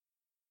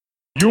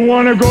You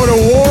want to go to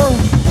war?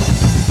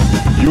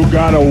 You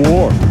got a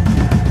war.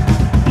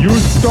 You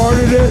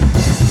started it.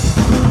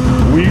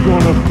 We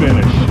gonna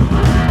finish.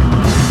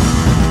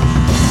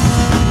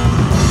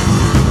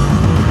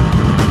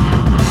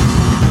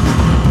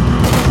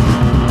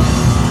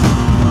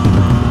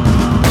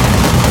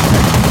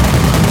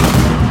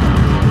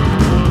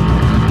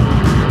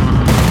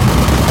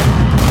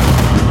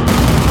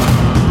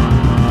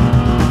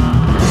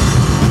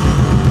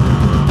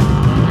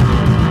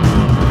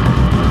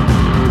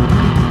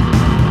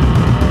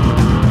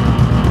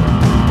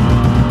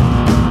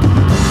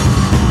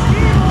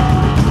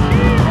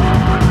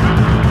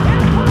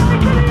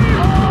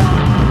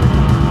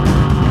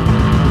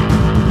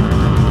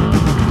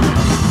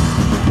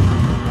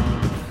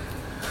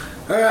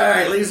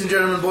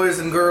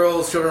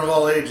 Children of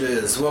all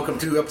ages, welcome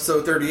to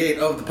episode 38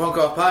 of the Punk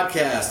Off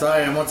Podcast.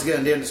 I am once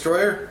again Dan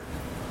Destroyer.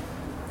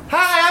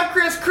 Hi, I'm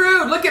Chris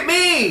Crude. Look at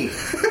me.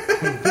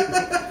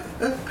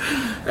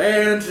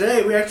 And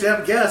today we actually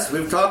have a guest.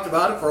 We've talked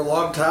about it for a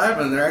long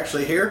time, and they're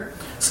actually here.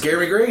 Scare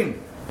Me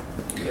Green.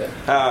 Yeah.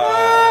 So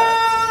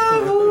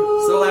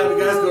I'll have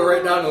you guys go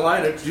right down the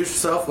line. Introduce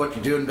yourself, what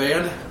you do in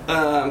band.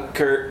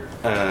 Kurt.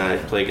 I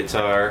play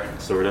guitar,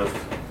 sort of,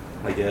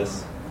 I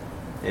guess,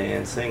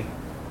 and sing.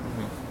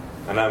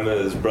 And I'm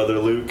his brother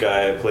Luke.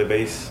 I play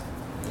bass.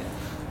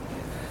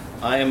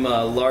 I am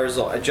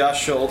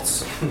Josh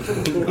Schultz.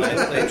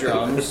 I play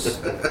drums.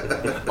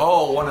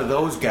 Oh, one of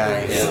those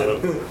guys. Yeah.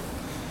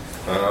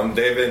 I'm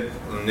David.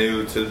 I'm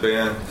new to the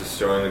band. Just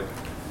joined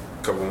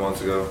a couple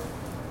months ago.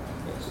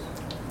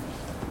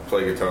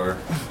 Play guitar.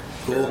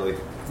 Cool. Barely.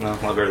 No, a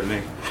lot better than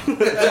me.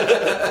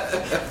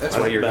 That's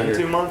why you're been here.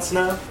 2 months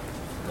now.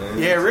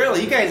 Yeah,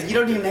 really. You guys, you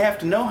don't even have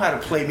to know how to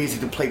play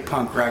music to play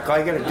punk rock. All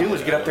you gotta do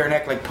is get up there and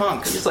act like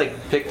punks. Just like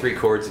pick 3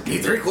 chords. And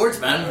Need 3 chords,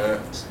 man.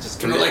 just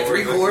Can we commit. like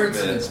 3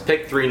 chords? Just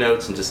pick 3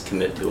 notes and just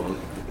commit to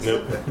them.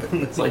 Nope.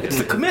 It's like It's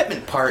the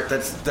commitment part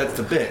that's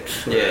the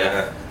bitch.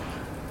 yeah.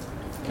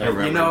 I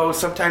remember. You know,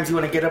 sometimes you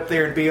want to get up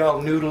there and be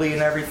all noodly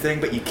and everything,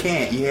 but you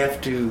can't. You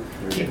have to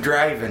keep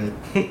driving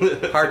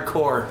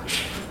hardcore.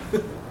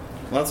 Well,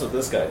 that's what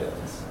this guy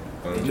does.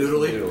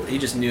 Noodly. He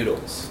just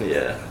noodles.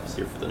 Yeah, just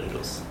here for the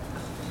noodles.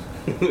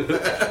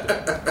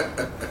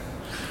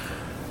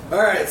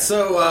 Alright,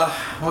 so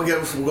we'll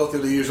go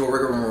through the usual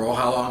rigmarole.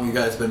 How long you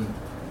guys been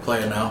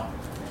playing now?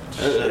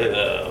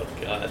 Oh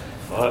god.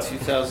 What?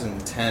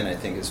 2010, I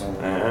think, is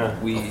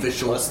when we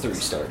Official. us 3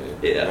 started.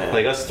 Yeah,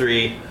 like us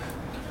 3,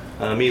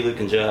 me, Luke,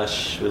 and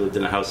Josh. We lived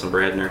in a house in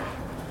Bradner.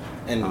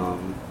 And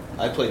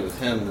I played with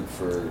him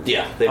for...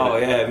 Yeah. Oh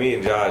yeah, me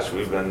and Josh.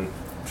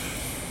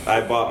 I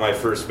bought my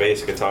first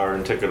bass guitar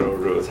and took it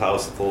over to his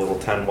house with a little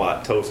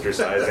 10-watt toaster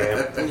size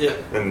amp, Yeah.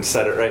 and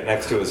set it right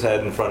next to his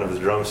head in front of his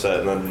drum set.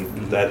 And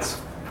then that's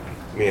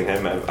me and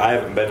him. I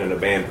haven't been in a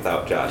band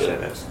without Josh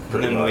in it.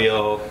 And then we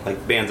all,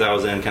 like, bands I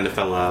was in kind of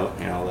fell out,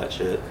 you know, all that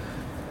shit.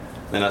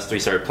 Then us 3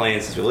 started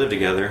playing since we lived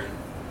together,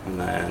 and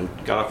then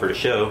got offered a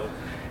show.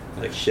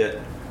 Like,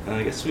 shit,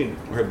 I guess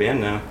we're a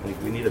band now.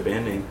 Like, we need a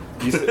band name.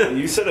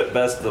 You said it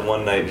best the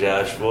one night,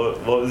 Josh.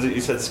 What was it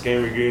you said? Scare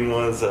Me Green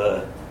was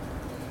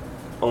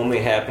only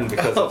happened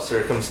because of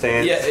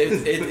circumstance. Yeah,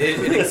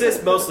 it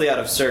exists mostly out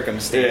of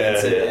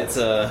circumstance.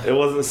 Yeah. It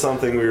wasn't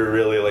something we were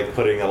really like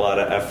putting a lot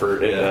of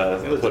effort in.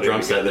 It was the putting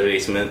drum set in the together.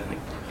 basement.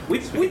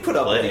 Like, We put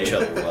up with each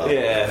other well.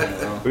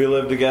 Yeah, we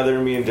lived together.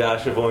 Me and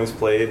Josh have always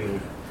played, and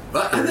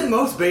But I think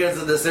most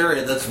bands in this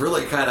area, that's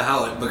really kind of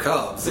how it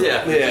becomes.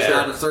 Yeah. It's just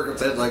Yeah. out of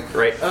circumstance, like,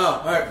 Right.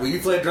 oh, alright, will you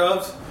play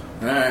drums?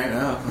 Alright,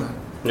 no.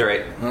 You're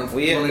right.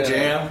 We Want had, to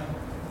jam?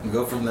 And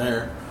go from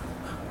there.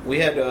 We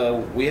had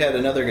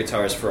another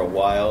guitarist for a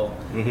while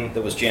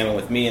that was jamming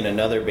with me in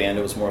another band.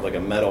 It was more of like a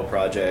metal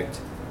project.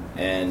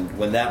 And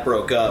when that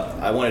broke up,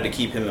 I wanted to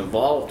keep him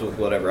involved with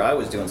whatever I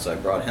was doing, so I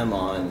brought him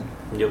on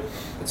Yep.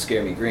 with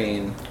Scare Me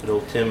Green. Good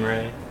old Tim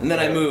Ray. And then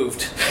I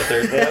moved. Yeah,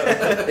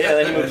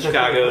 then he moved to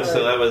Chicago,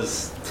 so that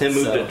was... Tim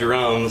moved So, to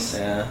drums.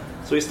 Yeah.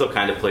 So we still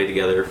kind of played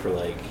together for,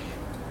 like,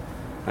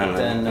 I don't know,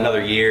 Then,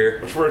 another year.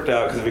 which worked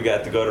out because we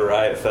got to go to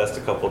Riot Fest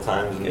a couple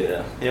times and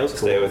Yeah, it was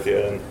stay cool. with you.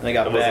 And I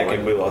got it wasn't back like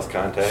and we lost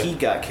contact. He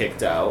got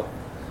kicked out.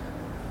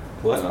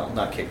 What? Well,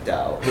 not kicked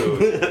out.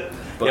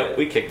 But, Yep,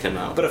 we kicked him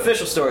out. but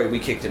official story, we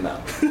kicked him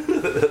out.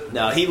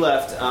 No, he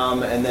left,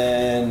 and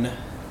then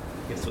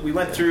we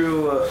went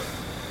through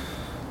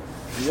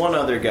one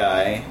other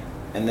guy,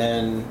 and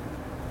then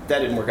that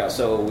didn't work out.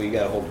 So we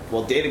got a hold.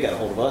 Well, David got a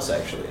hold of us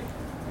actually.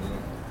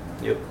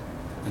 Yep.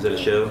 Was it a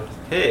show?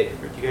 Hey,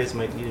 heard you guys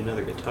might need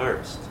another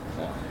guitarist.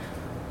 Yeah,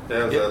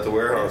 it was at the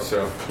warehouse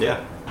show.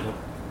 Yeah.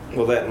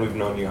 Well, that and we've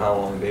known you how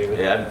long, David?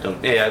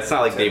 Yeah, it's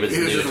not like David's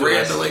He was new just to us.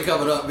 randomly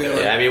coming up, being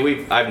like, Yeah, I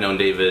mean, I've known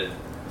David,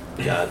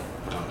 God,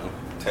 I don't know.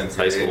 10th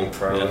High school, grade,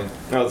 probably. yeah.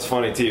 No, it's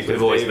funny too. 'cause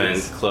We've always been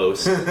David's-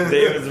 close.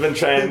 David's been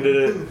trying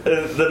to.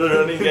 The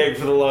running gag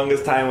for the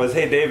longest time was,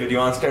 "Hey, David, you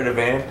want to start a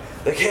band?"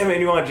 Like, "Hey, man,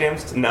 you want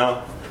jams?"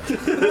 No. I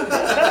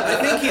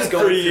think he's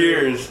going For through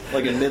years.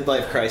 like a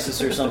midlife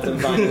crisis or something.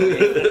 Finally,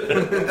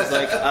 it's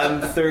like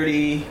I'm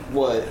 30.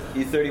 What?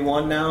 You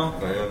 31 now?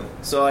 Man.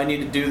 So I need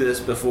to do this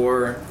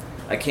before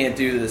I can't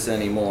do this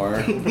anymore.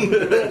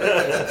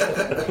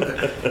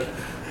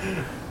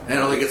 And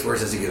it only gets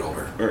worse as you get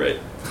older. All right.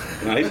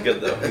 No, he's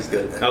good though. He's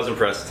good. I was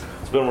impressed.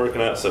 It's been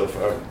working out so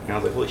far. And I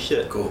was like, holy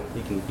shit. Cool.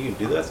 You can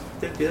do that.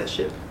 Do that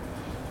shit.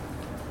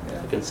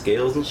 Yeah. Fucking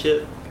scales and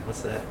shit.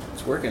 What's that?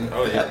 It's working.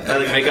 Oh yeah. I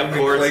like make up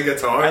chords. Play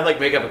guitar. I like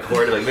make up a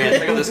chord. Like, man,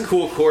 check out this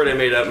cool chord I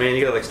made up, man.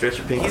 You gotta like stretch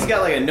your pinky. He's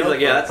got like a He's notebook.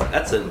 like, yeah,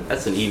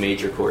 that's an E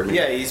major chord. Man.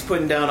 Yeah, he's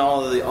putting down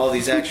all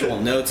these actual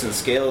notes and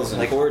scales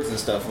and chords and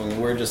stuff,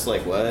 and we're just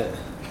like, what?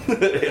 What's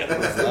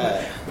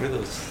that? What are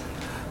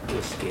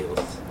those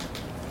scales?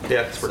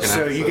 Yeah, it's working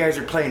So out. you guys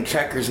are playing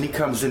checkers, and he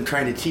comes in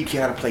trying to teach you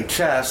how to play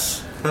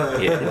chess.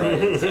 Yeah,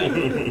 right.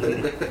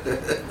 Exactly.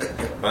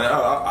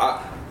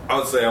 I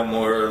would say I'm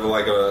more of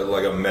like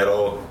a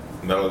metal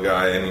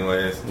guy,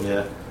 anyways.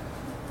 Yeah,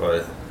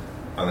 But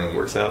I think it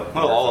works out.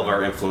 Well, all of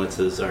our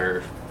influences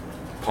are.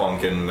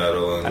 punk and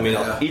metal. And I mean,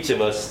 Yeah. each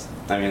of us.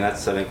 I mean,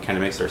 that's I think kind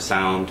of makes our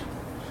sound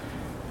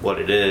what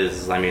it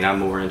is. I mean, I'm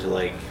more into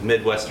like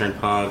Midwestern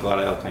punk, a lot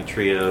of Alkaline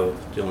Trio,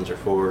 Dillinger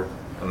 4.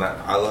 and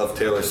I love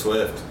Taylor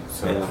Swift.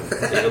 So. Yeah.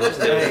 David loves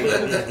Taylor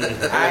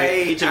Swift. I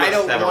Each of us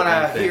don't have our want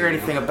own to thing, hear you know?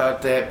 anything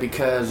about that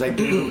because I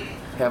do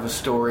have a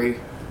story.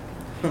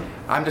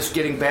 I'm just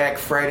getting back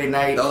Friday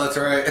night. Oh, that's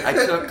right. I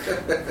took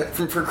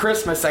for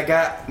Christmas. I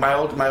got my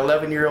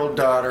 11-year-old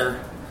daughter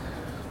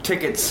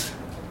tickets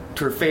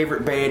to her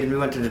favorite band, and we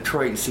went to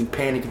Detroit and seen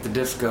Panic at the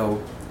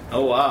Disco.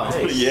 Oh wow.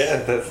 Yeah,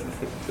 that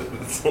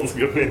sounds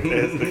good.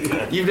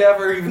 Fantastic. You've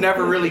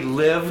never really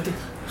lived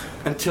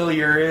until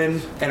you're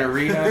in an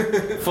arena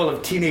full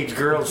of teenage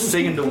girls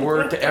singing the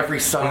word to every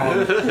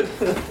song.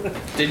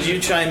 Did you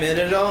chime in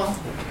at all?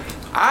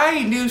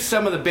 I knew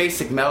some of the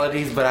basic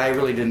melodies, but I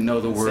really didn't know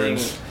the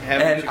words.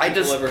 Haven't And you I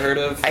people just ever heard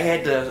of? I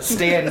had to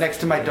stand next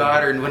to my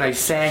daughter, and when I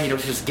sang,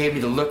 she just gave me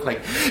the look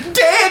like,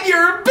 "Dad,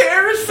 you're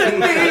embarrassing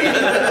me."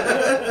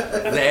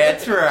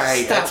 That's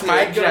right. That's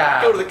my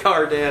job. Go to the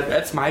car, Dad.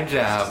 That's my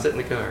job. Sit in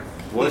the car.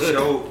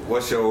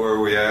 What show were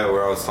we at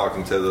where I was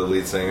talking to the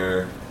lead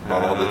singer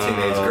about all the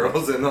teenage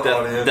girls in the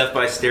audience? Death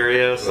by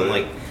Stereo. Some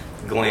like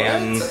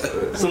glam,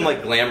 What? some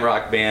like glam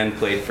rock band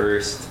played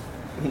first,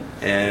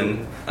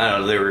 and I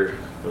don't know.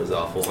 It was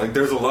awful. Like,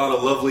 there's a lot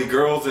of lovely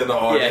girls in the Yeah,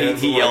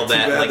 audience. he yelled too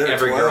that bad like they're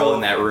every 12. girl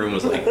in that room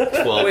was like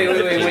 12. Wait,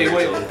 15 years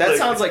old. That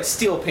sounds like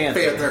Steel Panther.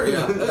 Panther,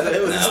 yeah.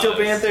 It was No, Steel it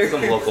was Panther.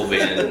 Some local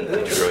band in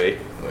Detroit.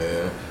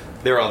 Yeah,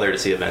 They were all there to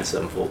see Avenged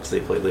Sevenfold because they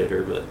played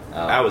later, but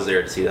I was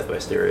there to see Death by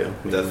Stereo.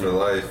 Death for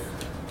Life.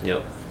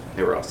 Yep,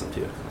 they were awesome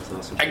too. It was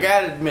awesome. I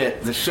gotta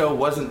admit, the show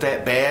wasn't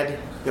that bad.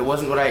 It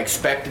wasn't what I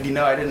expected.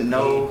 I didn't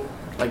know.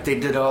 Like, they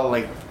did all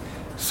like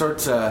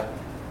sorts of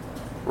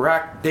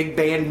rock big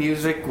band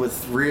music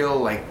with real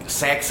like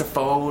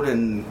saxophone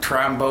and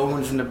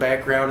trombones in the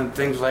background and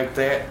things like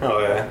that. Oh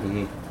yeah.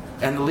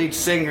 And the lead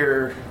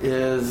singer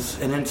is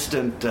an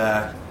instant.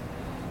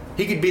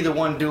 He could be the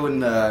one doing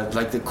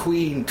the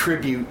Queen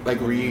tribute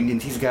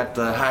reunions. He's got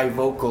the high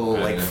vocal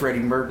like Yeah. Freddie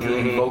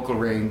Mercury vocal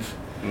range.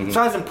 So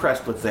I was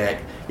impressed with that.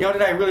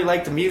 Did I really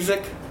like the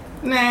music?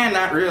 Nah,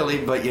 not really.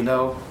 But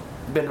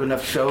been to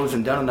enough shows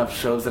and done enough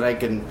shows that I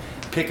can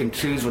pick and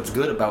choose what's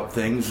good about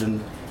things.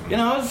 And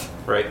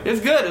Right.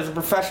 it's good. It's a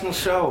professional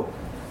show.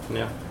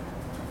 Yeah.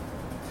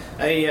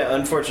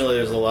 Unfortunately,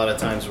 there's a lot of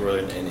times where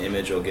an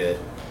image will get,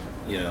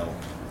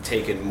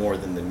 taken more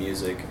than the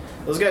music.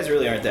 Those guys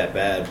really aren't that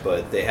bad,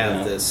 but they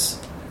have this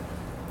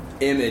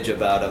image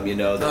about them,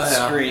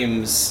 that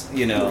screams, like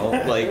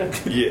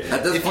Yeah.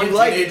 At this if point, you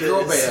like teenage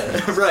girl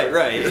this, band.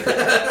 right,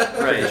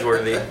 Cringe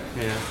worthy.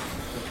 Yeah.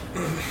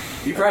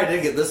 You probably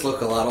did get this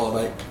look a lot. All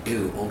like,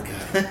 ew, old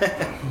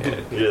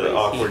guy. You're the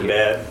awkward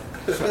dad.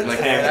 Like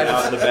hanging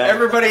out in the back.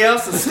 Everybody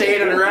else is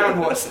standing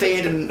around,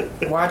 standing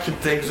and watching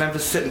things. I'm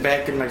just sitting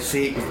back in my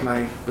seat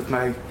with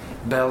my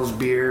Bell's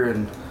beer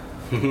and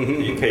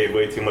You paid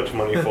way too much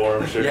money for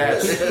him, sure.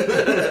 yes,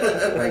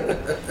 like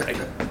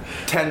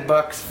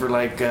 $10 for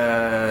like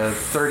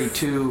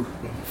 32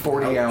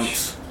 40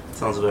 ounce.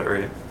 Sounds about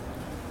right.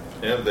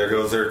 Yep, there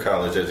goes their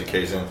college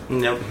education.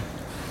 Nope.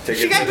 Take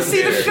She it got to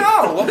see the beer.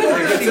 show. What more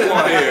does she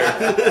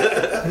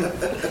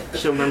want?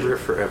 She'll remember it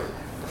forever.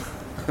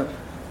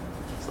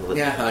 So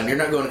Yeah, hon, you're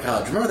not going to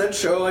college. Remember that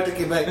show I took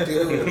you back to?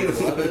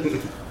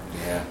 11?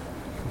 Yeah.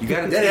 You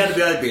got That had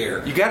to a be a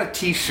beer. you got a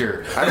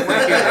T-shirt. I don't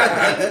want to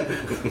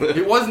get it.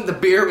 It wasn't the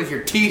beer, it was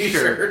your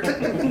T-shirt.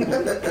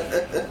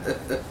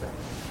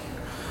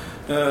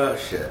 Oh,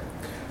 shit.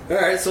 All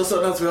right, so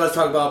something else we always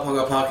talk about on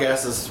Punk Out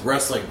Podcast is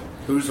wrestling.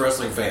 Who's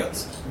wrestling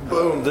fans?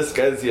 Boom, this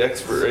guy's the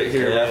expert right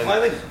here, Yeah. man.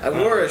 I think I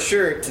wore a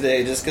shirt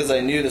today just because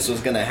I knew this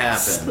was going to happen.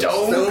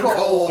 Stone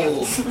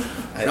Cold.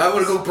 I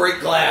want to go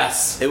break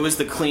glass. It was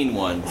the clean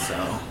one, so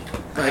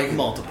I have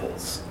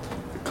multiples.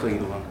 Clean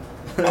one.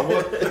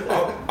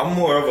 I'm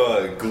more of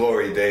a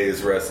Glory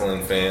Days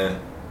wrestling fan.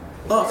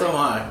 Oh, so am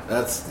I.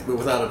 That's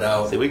without a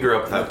doubt. See, we grew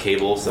up without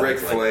cable, so Ric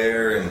it's like,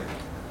 Flair and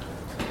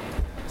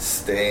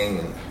Sting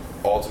and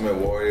Ultimate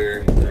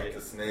Warrior, Jake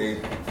the Snake.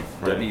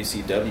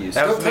 WCW.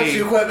 That Don't was touch me.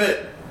 the equipment.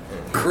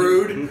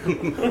 Crude.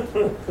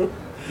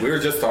 We were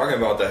just talking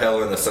about the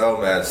Hell in a Cell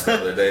match the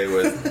other day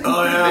with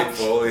Mick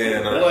Foley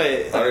and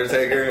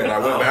Undertaker, and I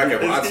went back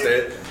and watched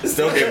it.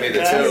 Still gave me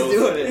the chills.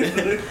 Doing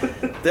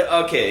it.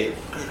 Okay.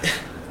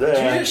 Did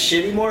you just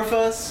shitty morph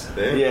us?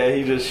 Yeah,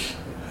 he just.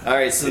 All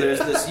right, so there's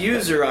this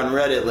user on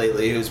Reddit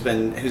lately who's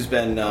been he goes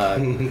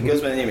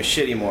by the name of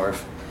Shitty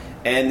Morph,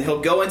 and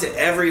he'll go into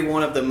every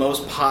one of the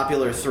most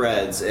popular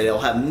threads, and it'll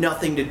have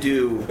nothing to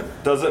do.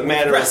 Doesn't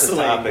matter what the wrestling.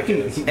 topic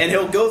is. And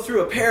he'll go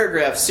through a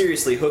paragraph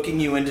seriously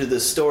hooking you into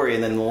this story,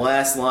 and then the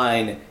last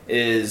line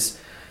is,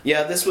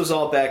 yeah, this was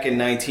all back in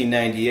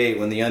 1998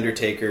 when The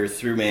Undertaker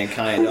threw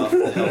Mankind off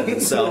the Hell in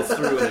a Cell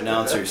through an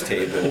announcer's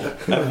table.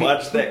 I've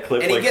watched that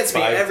clip And he like gets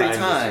me 5 every times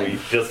time. this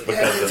week just because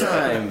Every of that.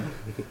 time.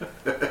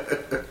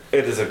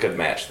 It is a good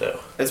match, though.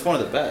 It's one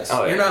of the best.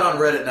 Oh, You're not on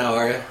Reddit now,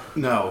 are you?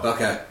 No.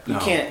 Okay. You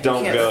can't. Don't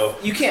you can't, go.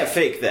 You can't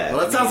fake that.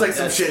 Well, that sounds like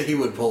some That's- shit he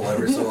would pull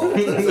every so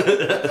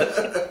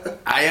often.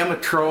 I am a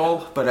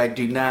troll, but I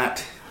do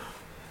not.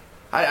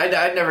 I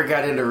never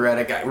got into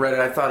Reddit.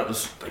 I thought it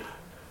was like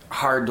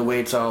hard the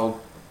way it's all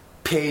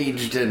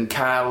paged and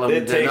columned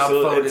It takes, and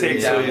upvoted. it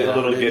takes and a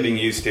little downloaded. getting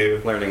used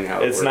to. Learning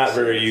how it It's works. not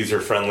very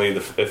user friendly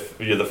if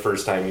you're the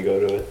first time you go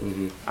to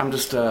it. I'm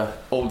just a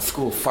old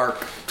school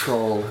FARC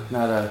troll,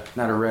 not a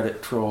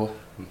Reddit troll.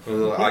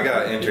 Well, I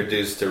got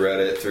introduced to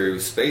Reddit through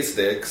Space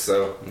Dick,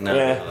 so No,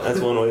 Yeah, that's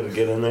one way to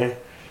get in there.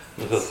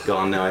 it's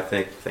gone now. I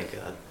think. Thank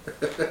God.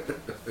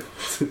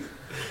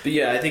 But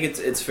yeah, I think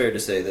it's fair to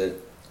say that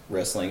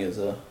wrestling is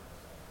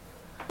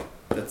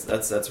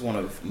that's one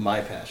of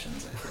my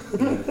passions. I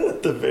think.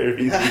 At the very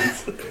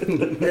least.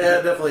 Yeah,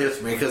 it definitely is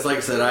for me. Because like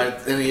I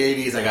said, in the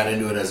 80s, I got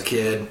into it as a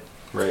kid.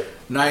 Right.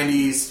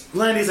 90s,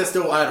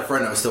 I had a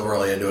friend that was still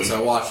really into it, so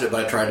I watched it,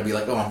 but I tried to be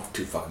like, oh, I'm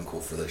too fucking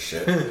cool for this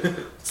shit.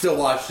 Still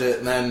watched it,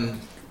 and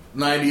then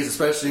 90s,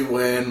 especially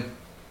when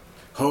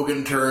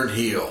Hogan turned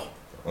heel.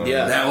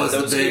 Yeah, That was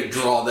the big huge.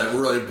 draw that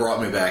really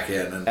brought me back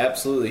in. And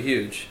Absolutely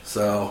huge.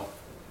 so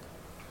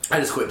I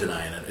just quit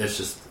denying it. It's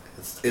just,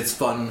 it's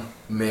fun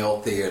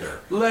male theater.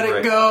 Let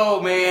Right. it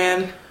go,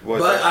 man.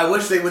 But I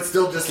wish they would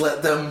still just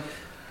let them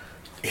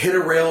hit a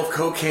rail of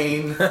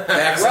cocaine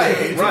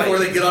backstage Right. before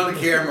they get on the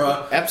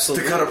camera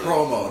Absolutely. to cut a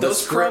promo. Those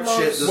the script promos-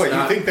 shit does What,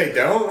 not you think they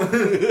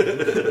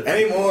don't?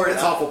 anymore.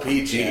 It's awful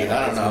PG. I Not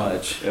don't as know.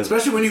 much.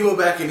 Especially when you go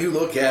back and you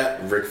look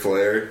at Ric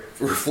Flair.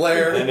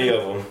 Flair, Any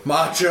of them.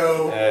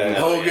 Macho, Yeah.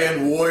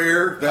 Hogan,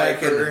 Warrior, back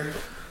Piper.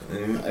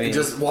 and I mean,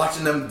 just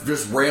watching them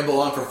just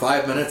ramble on for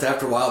 5 minutes.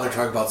 After a while, they're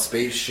talking about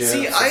spaceships.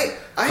 see, I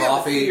have a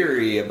coffee.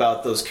 theory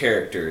about those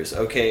characters.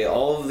 Okay,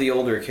 all of the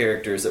older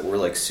characters that were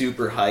like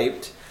super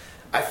hyped.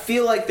 I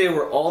feel like they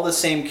were all the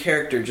same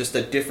character, just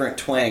a different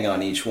twang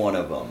on each one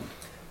of them.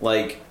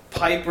 Like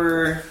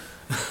Piper,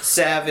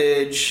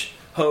 Savage,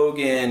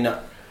 Hogan,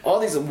 all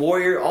these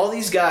Warrior, all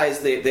these guys,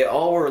 they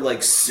all were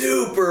like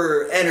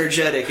super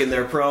energetic in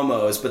their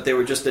promos, but they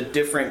were just a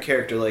different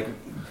character. Like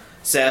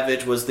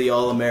Savage was the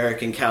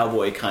all-American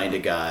cowboy kind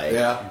of guy,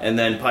 Yeah. and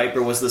then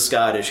Piper was the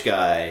Scottish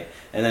guy,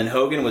 and then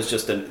Hogan was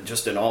just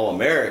an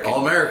all-American.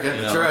 All American.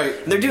 You That's know? right.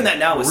 And they're doing that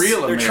now with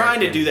Real They're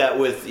trying to American. do that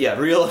with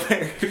real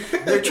American.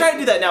 They're trying to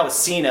do that now with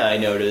Cena. I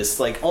noticed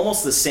like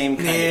almost the same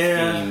kind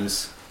Yeah. of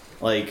themes.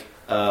 Like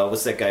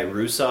what's that guy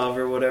Rusev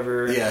or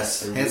whatever?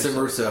 Yes, Or Hanson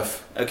Rusev.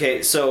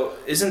 Okay, so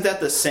isn't that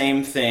the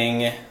same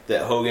thing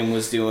that Hogan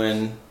was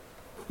doing?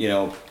 You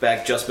know,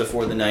 back just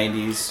before the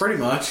 '90s. Pretty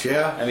much,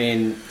 yeah. I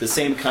mean, the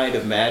same kind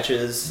of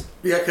matches.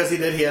 Yeah, because he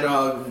had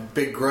a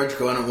big grudge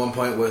going at one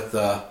point with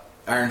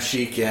Iron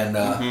Sheik and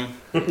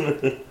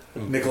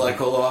Nikolai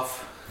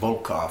Koloff.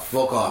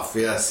 Volkov,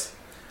 yes.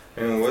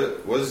 And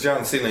what does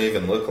John Cena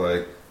even look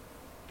like?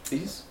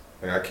 He's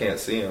Like, I can't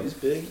see him.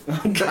 big.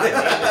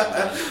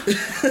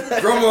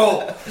 Drum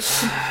roll.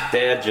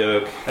 Dad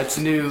joke. That's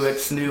new.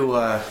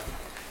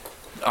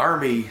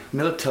 Army,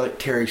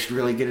 military should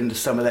really get into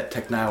some of that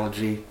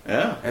technology.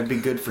 Yeah. That'd be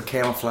good for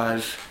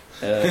camouflage.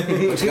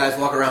 Bunch of guys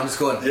walk around just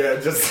going, Yeah,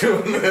 just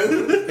doing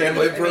this.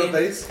 family pro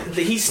face.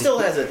 He still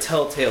has a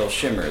telltale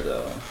shimmer,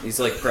 though. He's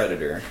like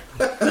Predator.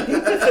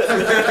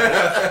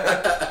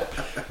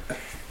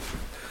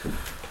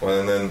 Well,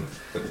 and then...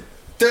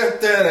 Dun,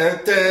 dun, dun,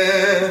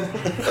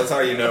 dun. That's how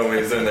you know when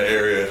he's in the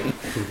area.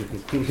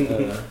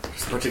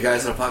 Just a bunch of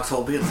guys in a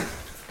foxhole being like,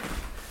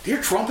 "Do you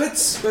hear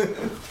trumpets? What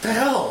the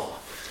hell?"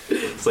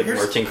 It's like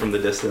marching from the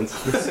distance.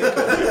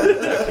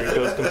 It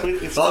goes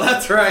completely. Oh,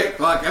 that's right.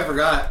 Fuck, I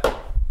forgot.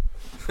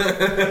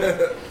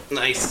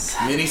 Nice.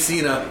 Mini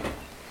Cena.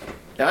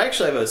 I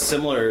actually have a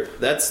similar.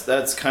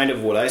 That's kind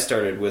of what I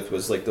started with,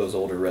 was like those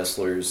older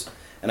wrestlers,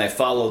 and I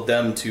followed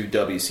them to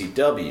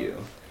WCW,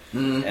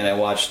 and I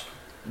watched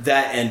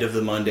that end of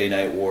the Monday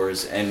Night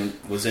Wars and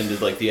was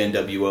into like the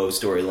NWO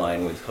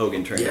storyline with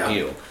Hogan turning Yeah.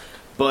 heel.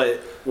 But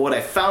what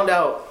I found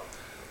out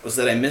was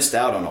that I missed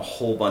out on a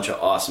whole bunch of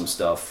awesome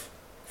stuff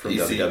from EC.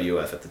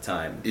 WWF at the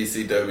time.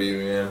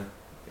 ECW,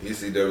 yeah.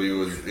 ECW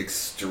was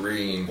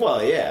extreme.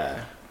 Well,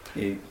 yeah,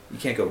 you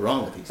can't go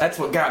wrong with these. That's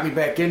what got me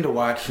back into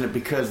watching it,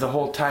 because the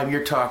whole time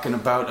you're talking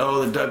about,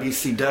 the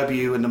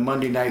WCW and the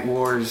Monday Night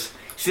Wars.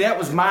 See, that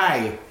was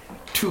my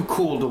too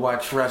cool to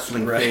watch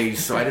wrestling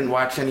phase, so I didn't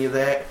watch any of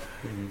that.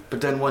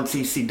 But then once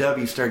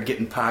ECW started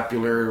getting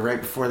popular, right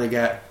before they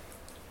got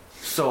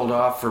sold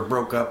off or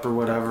broke up or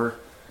whatever,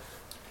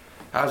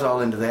 I was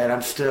all into that.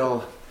 I'm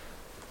still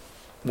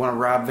one of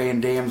Rob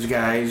Van Dam's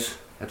guys.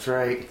 That's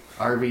right,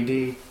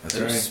 RVD. That's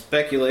There's right.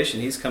 speculation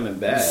he's coming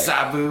back.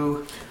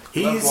 Sabu.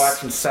 He's Love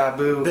watching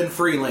Sabu. been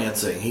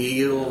freelancing.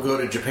 He'll go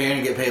to Japan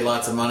and get paid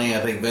lots of money. I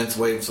think Vince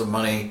waived some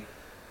money.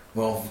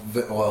 Well,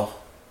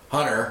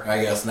 Hunter,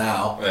 I guess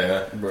now,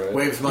 Yeah. Right.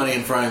 waves money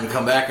in front of him to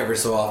come back every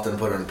so often,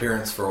 put an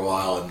appearance for a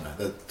while, and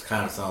that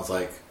kind of sounds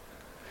like.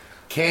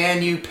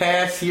 Can you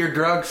pass your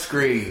drug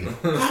screen?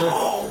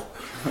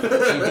 They do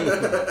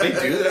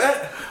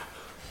that?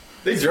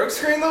 They drug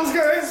screen those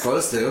guys?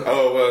 Supposed to.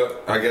 Oh, well,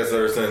 I guess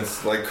ever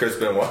since, like, Chris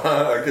Benoit.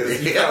 Cause Oh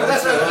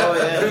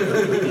yeah, I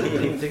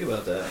didn't even think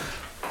about that.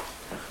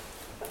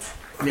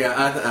 Yeah,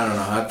 I don't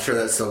know. I'm sure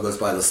that still goes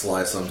by the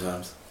sly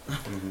sometimes.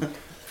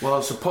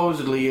 Well,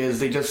 supposedly is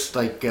they just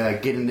like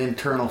get an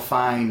internal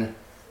fine.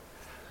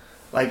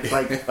 Like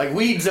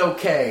weed's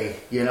okay,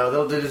 you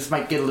know. They just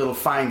might get a little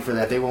fine for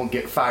that. They won't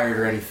get fired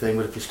or anything.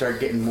 But if you start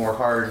getting more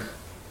hard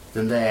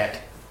than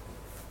that,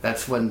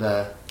 that's when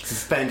the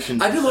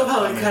suspension. I do love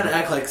how they kind of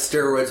act like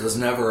steroids was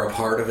never a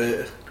part of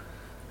it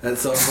at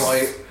some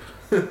point.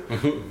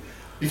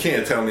 You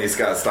can't tell me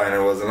Scott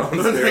Steiner wasn't on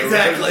steroids.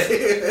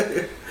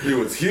 Exactly. He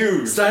was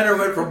huge. Steiner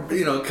went from,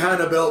 kind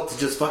of built to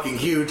just fucking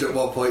huge at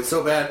one point.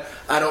 So bad,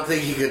 I don't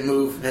think he could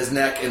move his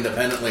neck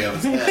independently of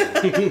his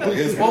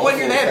head. Well, when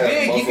you're that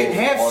big, you can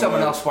have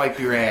someone else wipe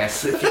your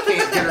ass if you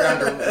can't get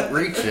around to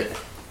reach it.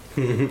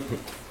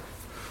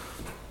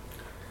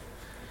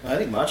 I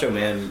think Macho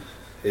Man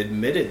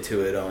admitted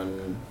to it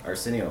on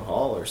Arsenio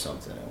Hall or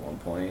something at one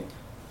point.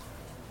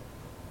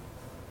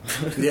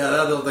 Yeah,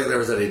 I don't think there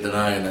was any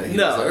denying that he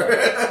No. was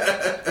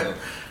there.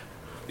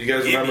 You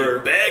guys remember?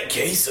 bad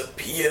case of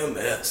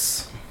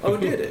PMS. Oh,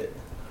 did it?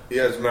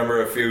 You guys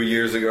remember a few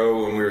years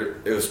ago when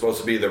it was supposed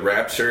to be the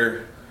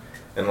Rapture,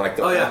 and like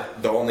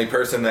the only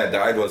person that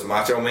died was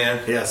Macho Man.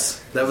 Yes,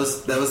 that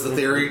was the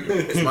theory.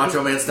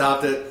 Macho Man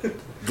stopped it,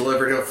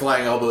 delivered a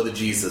flying elbow to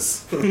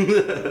Jesus.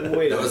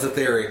 Wait, That was the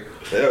theory.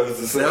 That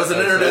was an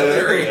internet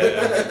theory.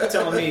 You're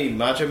telling me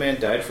Macho Man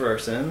died for our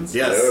sins?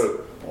 Yes.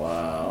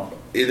 Wow.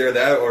 Either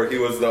that or he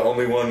was the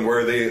only one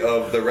worthy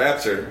of the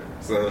Rapture.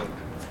 So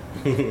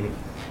Yeah,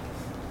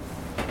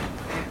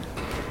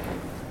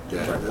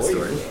 I heard that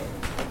story.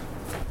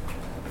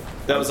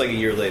 That was like a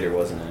year later,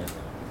 wasn't it?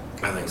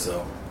 I think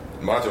so.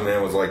 Macho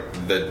Man was like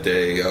the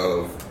day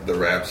of the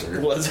Rapture.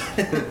 Was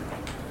it?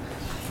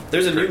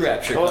 There's a new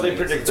Rapture. Oh, they coming.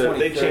 predict It's the it.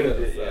 They 23rd change of,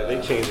 it. Yeah,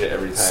 they change it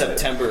every time.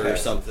 September or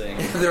something.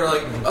 They were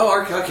like,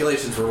 our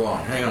calculations were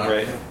wrong. Hang on.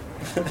 Right.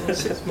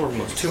 It's more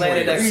most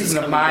Planet X is Using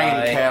a coming Mayan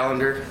by,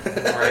 calendar.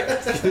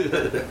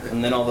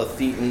 and then all the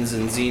Thetans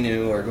and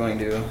Xenu are going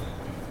to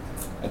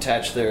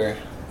attach their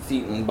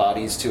Thetan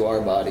bodies to our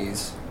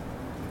bodies.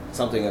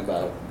 Something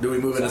about. Do we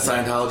move into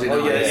Scientology now?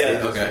 Oh yeah,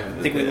 yeah. Okay.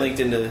 I think we linked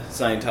into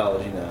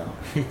Scientology now.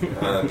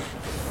 I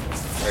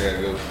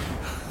gotta go.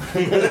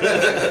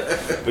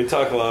 We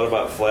talk a lot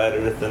about flat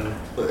Earth and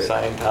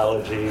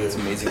Scientology. It's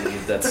amazing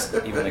that that's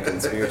even a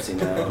conspiracy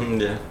now.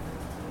 Yeah.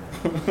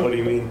 What do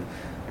you mean?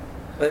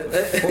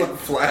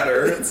 Flat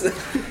Earth.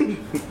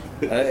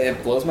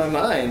 It blows my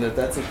mind that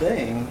that's a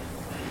thing.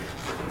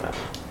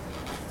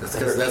 That's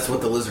because that's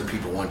what the lizard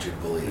people want you to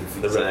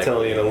believe. The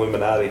reptilian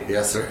Illuminati.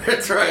 Yes, sir.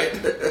 That's right.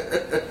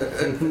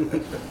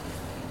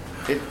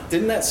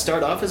 Didn't that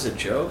start off as a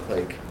joke?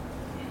 Like,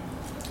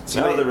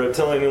 No, the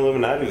reptilian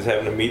Illuminati was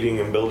having a meeting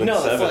in Building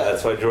No, 7. flat-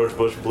 That's why George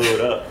Bush blew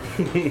it up.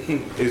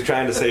 He was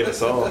trying to save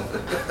us all.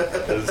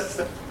 It's-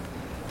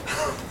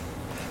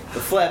 the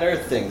flat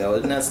Earth thing, though,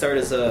 didn't that start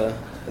as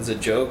a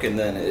joke, and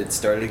then it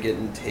started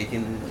getting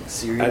taken like,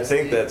 seriously? I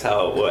think that's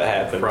how what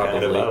happened.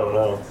 Kind of. Probably. I don't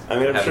know. I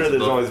mean, I'm Happens sure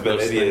there's both always been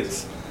those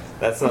idiots.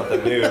 That's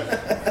nothing new.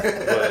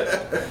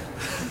 But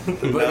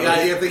But yeah,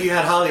 I think you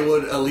had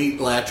Hollywood elite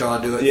latch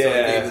onto it. So it gave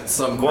yeah, it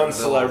some one credibility.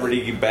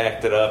 celebrity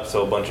backed it up,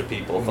 so a bunch of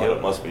people thought Yep.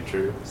 it must be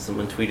true.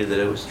 Someone tweeted that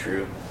it was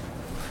true.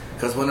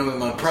 Because when I'm in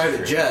my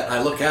private jet,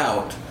 I look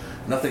out.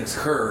 Nothing's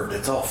curved.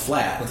 It's all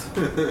flat.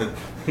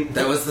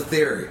 That was the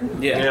theory.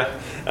 Yeah.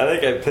 I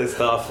think I pissed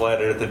off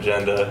Flat Earth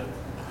Agenda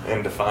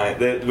and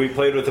Defiance. We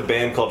played with a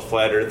band called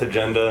Flat Earth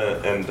Agenda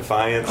and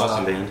Defiance.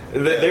 Awesome band.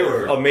 They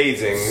were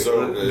amazing.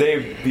 So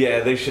good.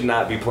 They should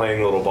not be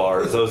playing little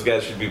bars. Those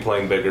guys should be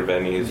playing bigger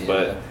venues. Yeah,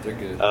 but they're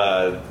good.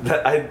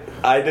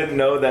 I didn't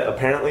know that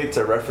apparently it's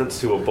a reference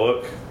to a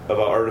book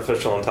about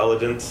artificial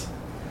intelligence.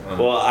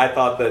 Well, I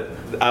thought that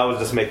I was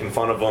just making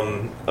fun of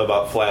them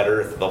about flat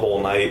Earth the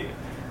whole night.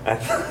 I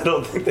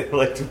don't think they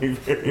liked me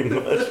very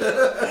much.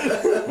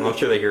 Well, I'm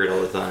sure they hear it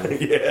all the time.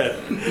 Yeah.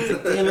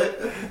 Damn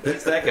it.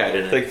 That's that guy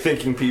tonight. Like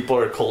thinking people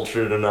are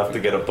cultured enough to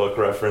get a book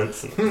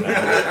reference. And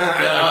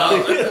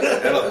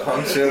a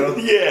punk show.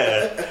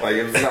 Yeah. Like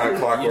if it's not You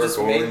Clockwork just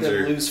made Orange them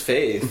or lose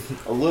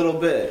faith a little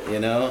bit, you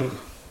know?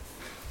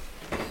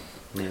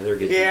 Yeah, they're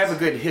good. Yeah, I have a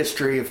good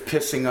history of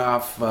pissing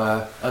off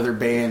other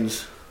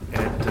bands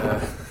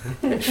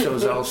at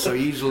shows also.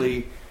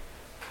 Usually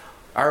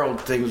our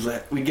old thing was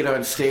that we get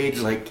on stage,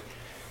 like,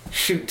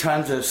 shoot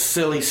tons of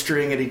silly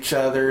string at each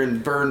other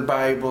and burn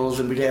Bibles,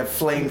 and we'd have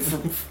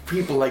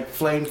people like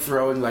flame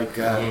throwing, like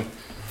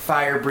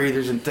fire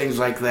breathers and things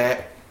like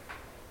that,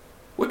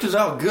 which is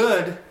all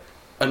good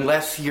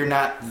unless you're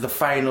not the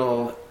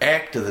final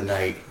act of the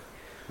night.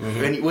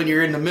 And when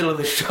you're in the middle of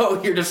the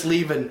show, you're just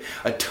leaving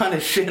a ton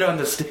of shit on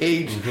the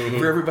stage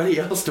for everybody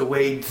else to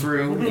wade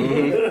through.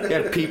 You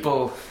had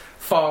people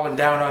falling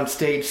down on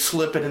stage,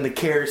 slipping in the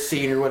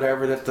kerosene or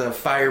whatever that the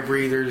fire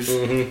breathers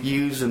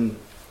use, and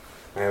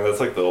Man, that's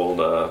like the old.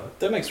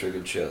 That makes for a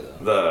good show,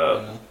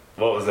 though.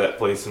 What was that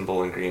place in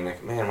Bowling Green?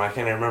 Like, man, why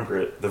can't I remember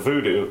it? The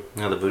Voodoo.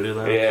 Yeah, the Voodoo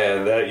Lounge.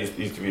 Yeah, that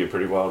used to be a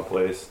pretty wild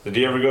place. Did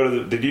you ever go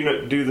to did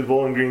you do the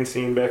Bowling Green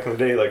scene back in the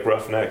day, like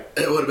Roughneck?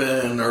 It would have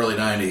been in the early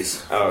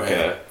 90s. Oh,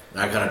 okay.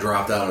 I kind of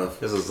dropped out of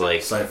This is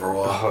like sight for a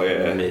while. Oh,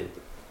 yeah. mid.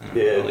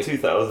 Yeah, like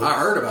 2000. I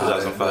heard about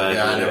it, 2005, but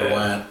yeah, I never yeah.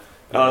 went.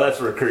 Oh,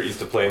 that's where Kurt used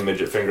to play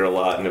Midget Finger a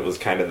lot, and it was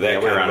kind of that Yeah,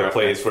 we were kind on of a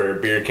place Roughneck.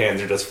 where beer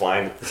cans are just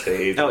flying at the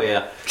stage. Oh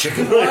yeah,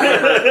 Chicken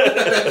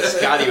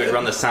Scotty would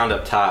run the sound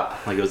up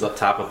top, like it was up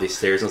top of these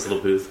stairs in this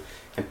little booth,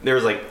 and there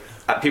was like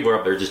people were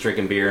up there just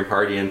drinking beer and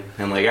partying,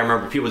 and like I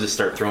remember people just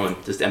start throwing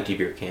just empty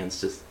beer cans,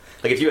 just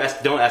like if you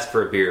don't ask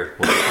for a beer,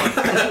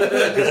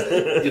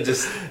 you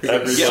just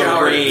get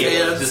shower of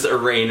cans. just a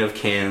rain of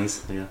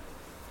cans. Yeah,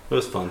 it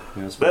was fun.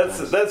 Yeah, it was fun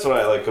times. That's what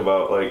I like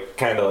about like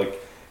kind of like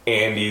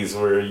Andy's,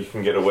 where you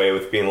can get away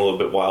with being a little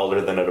bit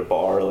wilder than at a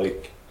bar,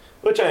 like.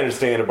 Which I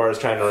understand, a bar's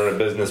trying to run a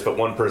business, but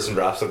one person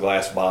drops a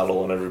glass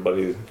bottle and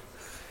everybody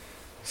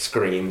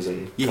screams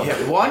and. you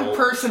hit one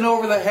person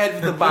over the head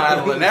with the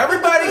bottle, and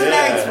everybody's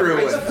neck's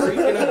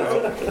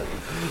ruined.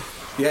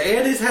 Yeah,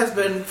 Andy's has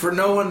been for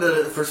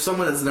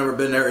someone that's never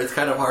been there. It's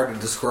kind of hard to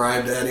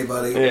describe to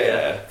anybody.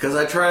 Yeah. Because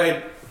I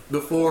tried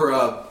before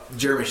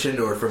Jeremy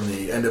Shindor from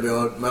the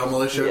NWO Metal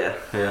Militia.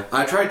 Yeah.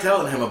 I tried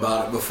telling him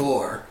about it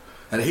before,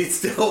 and he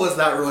still was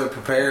not really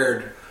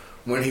prepared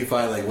when he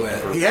finally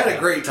went. He had a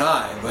great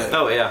time, but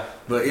Oh yeah.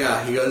 but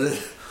yeah, he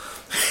goes,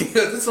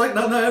 it's like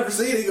nothing I've ever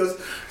seen. He goes,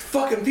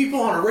 fucking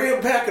people on a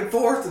ramp back and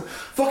forth, and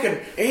fucking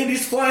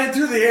Andy's flying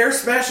through the air,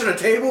 smashing a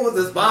table with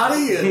his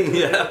body, and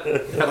Yeah,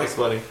 that was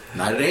funny.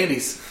 not at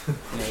Andy's.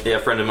 Yeah, a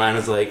friend of mine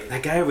was like,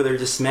 that guy over there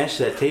just smashed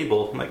that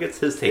table. I'm like, it's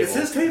his table. It's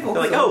his table.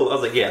 They're like, oh, I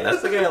was like, yeah,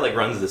 that's the guy that like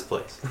runs this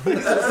place.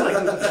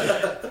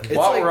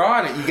 While we're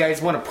on it, you guys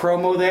want to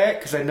promo that?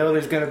 Because I know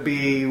there's going to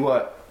be,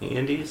 what?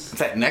 Andy's? Is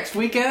that next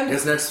weekend?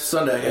 It's next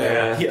Sunday.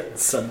 Yeah. Yeah,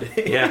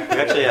 Sunday. Yeah, we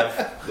actually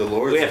have The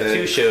Lord's we have Day.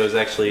 2 shows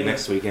actually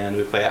next weekend.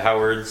 We play at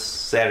Howard's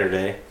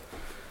Saturday,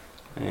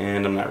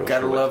 and I'm not really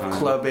Gotta sure what love time.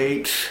 Club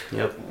H.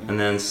 Yep, and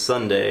then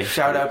Sunday.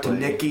 Shout out to we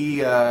play-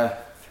 Nikki,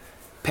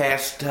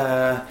 past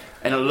an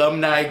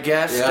alumni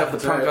guest Yeah, of the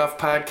that's Punk right. Off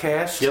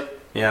podcast. Yep,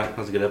 yeah, that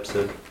was a good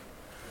episode.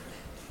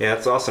 Yeah,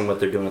 it's awesome what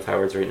they're doing with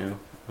Howard's right now.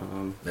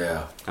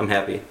 Yeah. I'm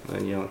happy,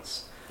 and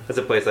that's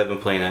a place I've been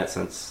playing at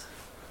since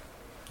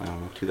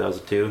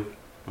 2002.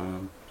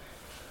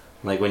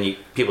 Like when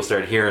people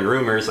started hearing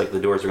rumors like the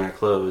doors were going to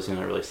close, it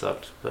really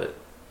sucked. But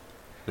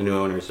the new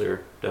owners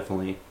are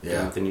definitely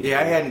doing what they need to Yeah,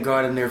 I do. hadn't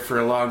gone in there for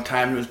a long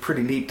time. It was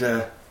pretty neat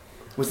to,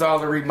 with all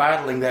the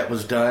remodeling that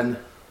was done,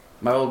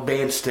 my old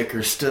band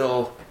sticker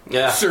still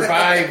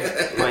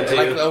survived Mine too.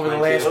 like over the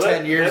Mine too. last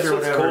 10 years that's or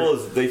what's whatever. cool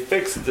is they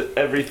fixed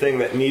everything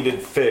that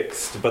needed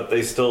fixed, but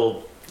they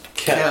still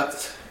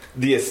kept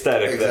the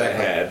aesthetic that it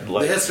had. The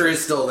Like history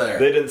is still there.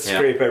 they didn't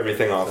scrape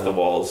everything off the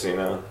walls,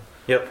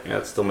 Yep, yeah,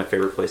 it's still my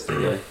favorite place to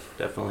play,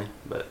 definitely.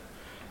 But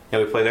yeah,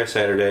 we play there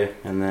Saturday,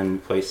 and then we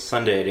play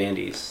Sunday at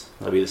Andy's.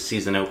 That'll be the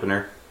season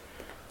opener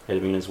at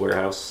Amina's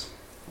Warehouse.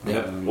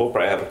 Yep. We'll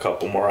probably have a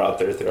couple more out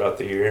there throughout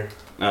the year.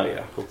 Oh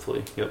yeah,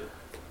 hopefully. Yep.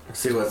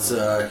 See what's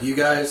you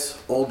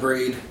guys, Old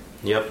Breed,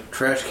 Yep.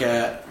 Trash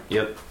Cat,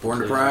 Yep. Born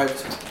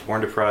Deprived.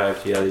 Born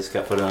Deprived. Yeah, these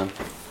got put on.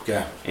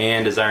 Okay.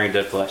 And Desiring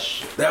Dead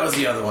Flesh. That was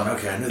the other one.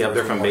 Okay. I knew there Yep, was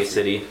they're one from more. Bay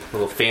City. A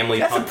little family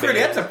That's punk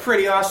that's a band.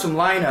 pretty awesome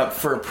lineup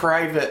for a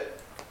private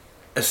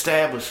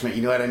establishment.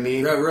 You know what I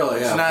mean? Yeah, really,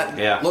 yeah. It's not.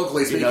 Yeah.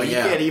 Locally You speaking, know, you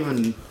yeah. can't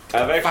even.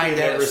 I've actually Find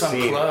that at never some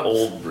seen clubs.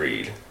 Old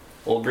Breed.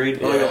 Old Breed.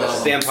 Oh, yeah.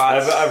 Stan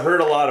Potts. I've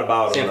heard a lot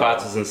about Stan them.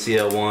 Potts is in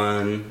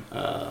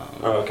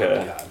CL1.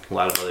 Okay. A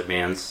lot of other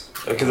bands.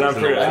 Because I'm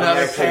Another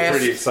actually past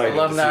pretty excited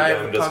alumni to see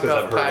them of just Punk because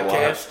Off I've heard a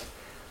lot. podcast.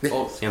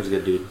 Oh, Sam's a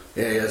good dude.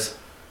 Yeah, he is.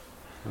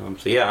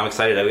 So yeah, I'm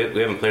excited.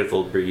 We haven't played with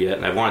Old Breed yet,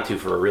 and I've wanted to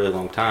for a really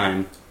long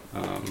time.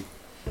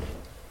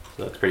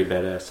 So that's pretty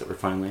badass that we're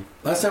finally.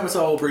 Last time I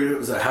saw Old Breed, it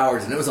was at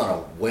Howard's, and it was on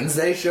a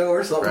Wednesday show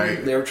or something.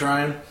 Right. They were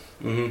trying.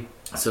 Mm-hmm.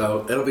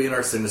 So it'll be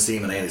interesting to see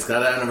him at Andy's.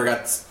 'Cause I never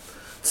got to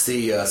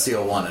see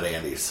CO1 at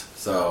Andy's.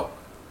 So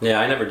Yeah,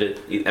 I never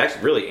did.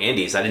 Actually, really,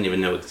 Andy's I didn't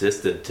even know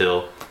existed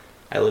till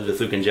I lived with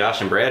Luke and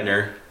Josh and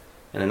Bradner,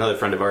 and another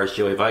friend of ours,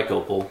 Joey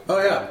Vikopel.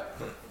 oh yeah,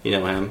 You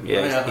know him? Yeah,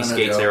 Oh, yeah, he I know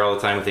skates Joe. there all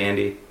the time with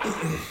Andy.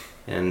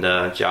 And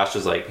Josh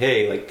was like,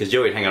 hey, because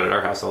Joey would hang out at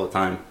our house all the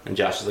time. And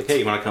Josh was like, hey,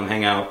 you want to come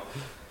hang out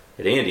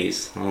at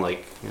Andy's? And I'm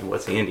like,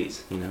 what's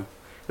Andy's?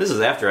 This is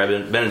after I've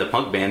been in the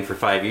punk band for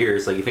 5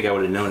 years. Like, you think I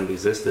would have known it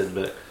existed,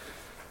 but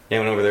yeah, I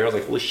went over there. I was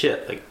like, holy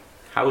shit! Like,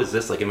 how is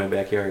this like in my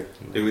backyard?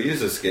 Dude, we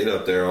used to skate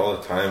up there all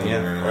the time when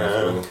we were in high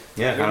school.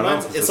 Yeah, I don't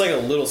know. It's like a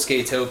little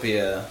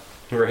Skatopia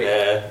Right.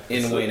 Yeah.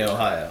 in Wayne,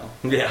 Ohio.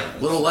 Yeah.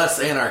 A little less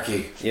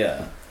anarchy.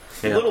 Yeah.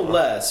 Yeah. A little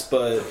less,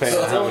 but a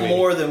little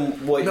more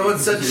than what No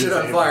one's set shit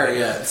on fire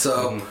yet,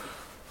 so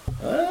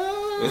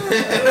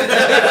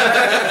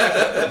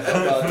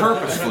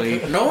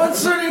Purposefully. no one's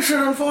setting shit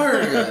on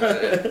fire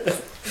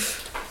yet.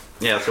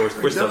 Yeah, so we're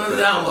Down stoked on for the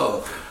that. down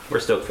low. We're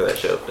stoked for that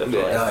show. Definitely.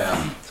 Oh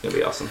yeah. It's gonna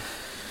be awesome.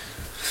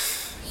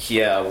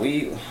 Yeah,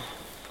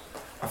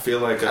 I feel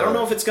like I don't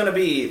know if it's going to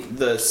be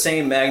the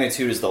same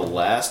magnitude as the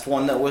last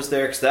one that was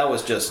there, because that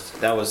was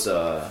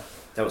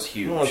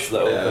huge. Well, it's the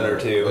opener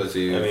too. was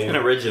huge. I mean, And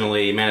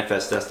originally,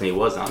 Manifest Destiny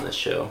was on this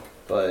show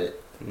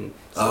But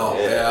Oh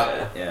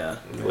yeah. yeah,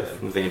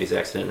 with Andy's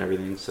accident and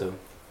everything. So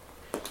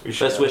we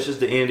should best wishes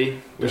to Andy.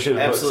 We should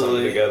have put something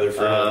absolutely. together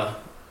for him.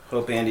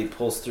 Hope Andy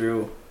pulls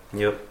through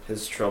Yep.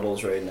 his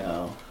troubles right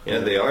now. Yeah,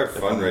 they are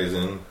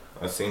fundraising.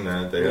 I've seen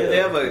that. They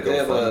have a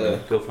GoFundMe.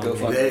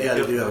 GoFundMe. They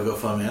do have a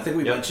GoFundMe. I think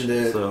we Yep. mentioned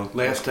it. So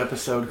Last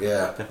episode.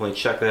 Yeah. definitely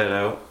check that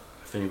out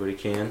if anybody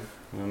can.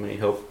 I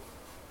hope.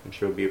 I'm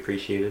sure it'll be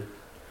appreciated.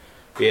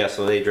 But yeah,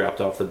 so they dropped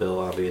off the bill,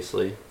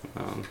 obviously,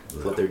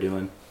 with what they're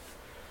doing.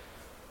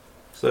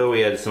 So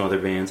we had some other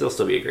bands. It'll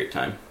still be a great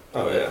time.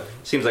 Oh yeah.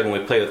 Seems like when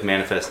we play with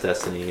Manifest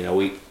Destiny, you know,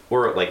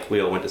 we're like we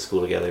all went to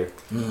school together,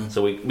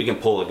 so we can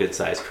pull a good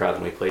sized crowd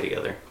when we play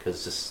together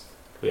because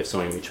we have so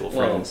many mutual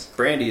Well, friends.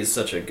 Brandy is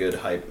such a good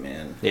hype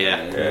man. Yeah.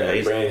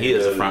 I mean, He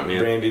is a front man.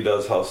 Brandy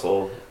does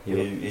hustle. Yep.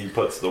 He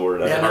puts the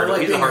word out. Yeah, not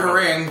like he's a being hard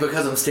one. harangued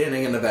because I'm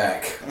standing in the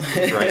back.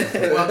 Right.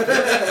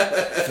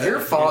 It's your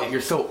fault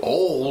you're so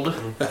old.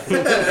 Old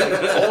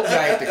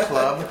guy at the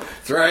club.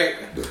 That's right.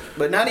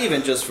 But not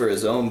even just for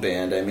his own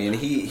band. I mean,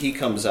 he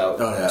comes out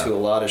Oh, yeah. to a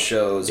lot of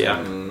shows. Yeah.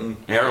 and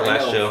Yeah, our I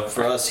last know show.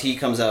 for us, he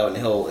comes out and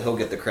he'll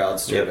get the crowd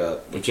stirred Yep.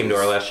 up. We which came to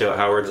is- our last show at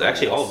Howard's.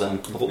 Actually, all of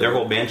them. Their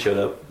whole band showed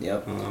up.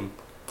 Yep.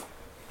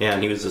 Yeah,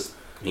 and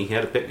he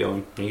had a pit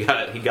going. He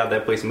got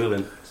that place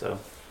moving. So.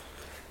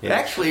 Yeah.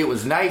 Actually, it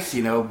was nice,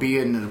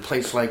 being in a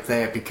place like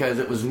that because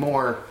it was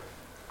more.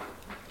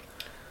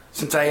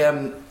 Since I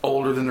am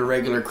older than the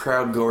regular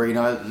crowd goer,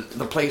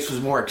 the place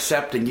was more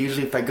accepting.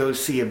 Usually, if I go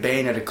see a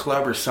band at a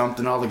club or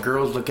something, all the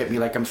girls look at me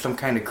like I'm some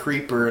kind of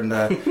creeper, and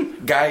the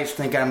guys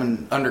think I'm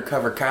an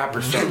undercover cop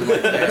or something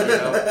like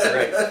that.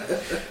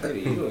 Right.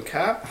 Wait, are you a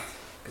cop?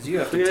 Because you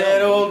have to Look at tell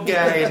that me. old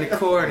guy in the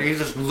corner. He's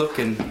just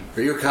looking.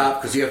 Are you a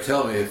cop? Because you have to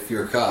tell me if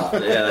you're a cop.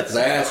 Yeah, Because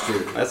I asked you.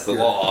 That's the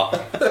law.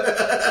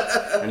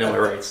 I know my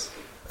rights.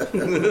 What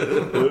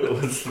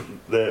was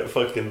that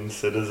fucking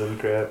citizen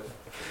crap?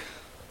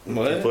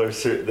 What? People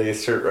they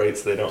assert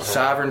rights they don't have.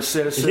 Sovereign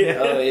citizen. Yeah.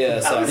 Oh yeah,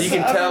 so You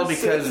can tell Sovereign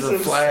because of the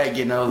citizens. flag,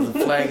 the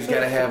flag's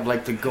got to have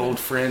like the gold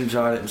fringe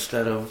on it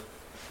instead of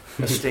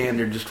a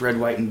standard, just red,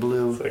 white, and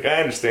blue. Like, I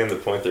understand the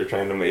point they're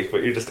trying to make,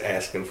 but you're just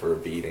asking for a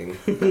beating.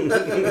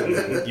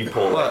 You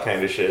pull that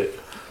kind of shit.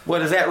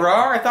 What, is that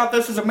wrong? I thought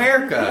this was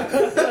America.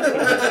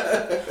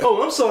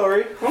 Oh, I'm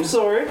sorry.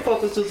 I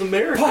thought this was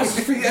America.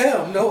 Apostrophe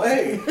M, no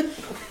A.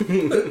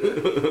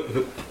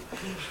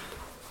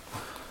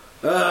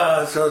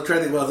 So I'm trying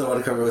to think what else I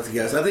want to cover with you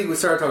guys. I think we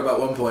started talking about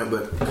one point,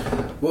 but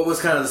what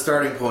was kind of the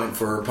starting point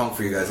for punk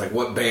for you guys? Like,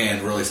 what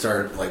band really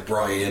started,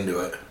 brought you into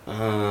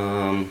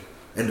it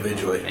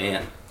individually?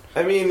 Man.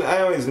 I mean,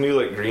 I always knew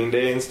like Green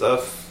Day and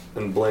stuff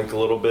and Blink a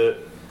little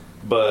bit,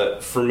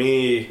 but for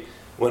me,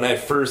 when I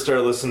first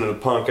started listening to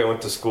punk, I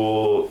went to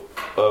school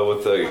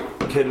with a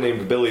kid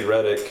named Billy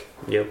Reddick.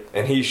 Yep.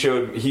 And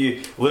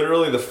he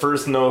literally the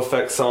first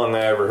NoFX song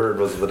I ever heard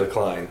was The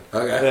Decline.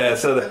 Okay. Yeah,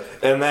 so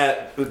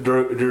that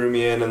drew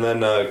me in, and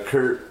then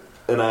Kurt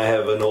and I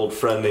have an old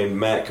friend named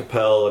Matt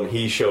Capel, and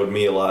he showed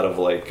me a lot of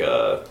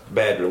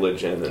Bad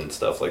Religion and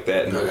stuff like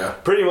that. And Okay.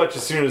 pretty much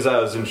as soon as I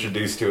was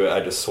introduced to it, I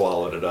just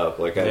swallowed it up.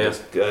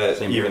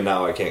 Same here. Even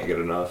now I can't get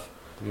enough.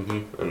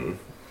 Mm-hmm. And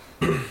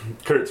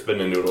Kurt's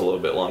been into it a little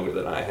bit longer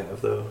than I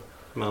have, though.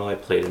 Well, I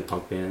played in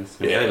punk bands.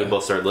 I Yeah. think we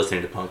both started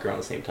listening to punk around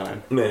the same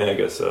time. Man, I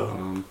guess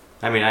so.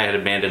 I had a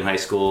band in high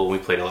school. We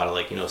played a lot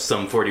of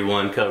Sum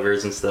 41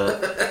 covers and stuff.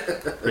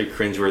 Pretty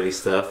cringeworthy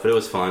stuff, but it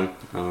was fun.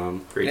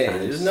 Great hey, times.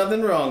 there's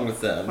nothing wrong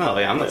with them. Well,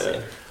 yeah, I'm not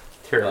saying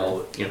terrible.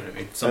 Well, you know what I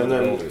mean? Some And of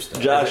the then older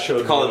stuff. Josh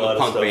showed Call me them a lot a of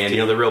punk stuff, band.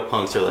 too. The real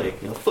punks are like,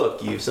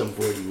 fuck you, Sum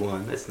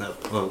 41. That's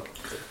not punk.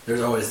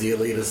 There's always the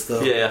elitist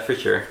stuff. Yeah, for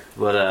sure.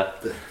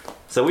 But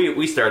so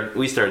we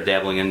started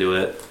dabbling into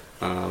it.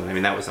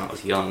 That was when I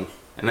was young,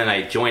 and then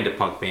I joined a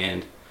punk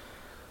band.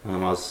 I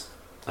was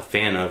a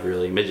fan of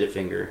really Midget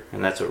Finger,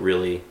 and that's what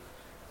really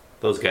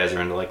those guys are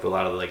into, a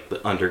lot of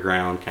the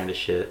underground kind of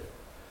shit,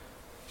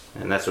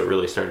 and that's what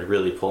really started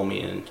to pull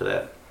me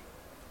into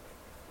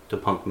to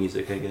punk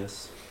music, I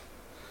guess.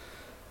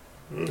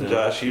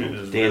 Josh, he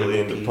was Dan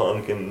really and into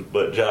Mookie. punk,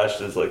 but Josh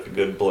is a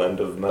good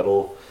blend of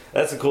metal.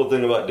 That's the cool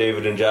thing about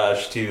David and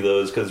Josh too, though,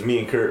 is because me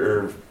and Kurt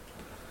are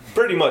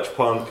pretty much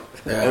punk,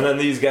 Yeah. and then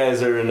these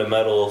guys are into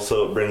metal,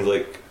 so it brings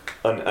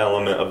an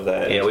element of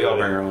that. Yeah, we into all it.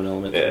 bring our own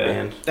element to the Yeah.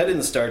 band. That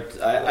didn't start.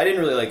 I didn't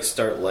really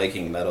start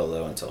liking metal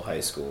though until high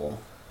school.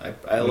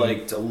 I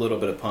liked a little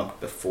bit of punk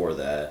before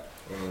that.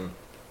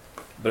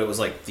 But it was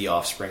like the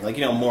Offspring, like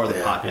more of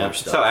the popular Yeah.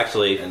 stuff. So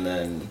actually, and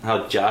then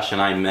how Josh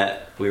and I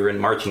met, we were in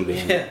marching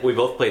band. Yeah. We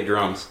both played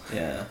drums.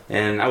 yeah,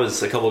 And I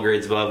was a couple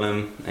grades above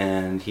him,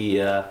 and he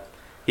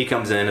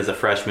comes in as a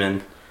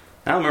freshman.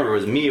 I don't remember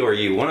if it was me or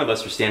you. One of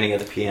us were standing at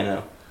the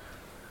piano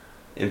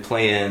and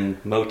playing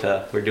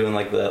Mota. We're doing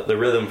like the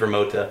rhythm for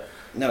Mota.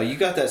 no, you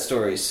got that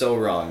story so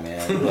wrong,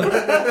 man. You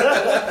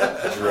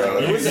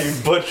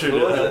butchered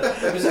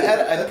it. It was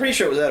I'm pretty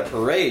sure it was at a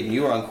parade, and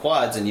you were on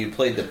quads, and you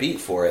played the beat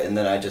for it, and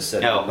then I just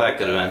said, Oh, that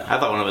could have been. I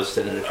thought one of us was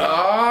sitting in a Oh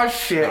I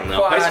shit! don't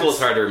know. High quads. school's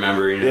hard to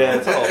remember, you know. Yeah,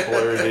 it's all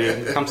blurry,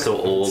 dude. I'm so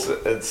old.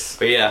 It's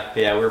But yeah,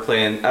 we were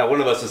playing.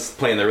 One of us was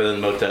playing the rhythm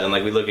Mota, and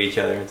like we look at each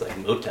other, and it's like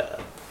Mota.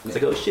 It's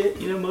like, oh shit,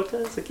 you know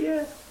Mota? It's like,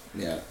 yeah.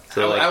 yeah.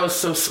 So like, I was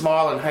so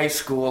small in high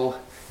school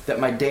that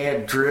my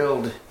dad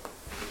drilled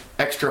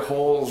extra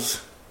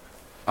holes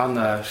on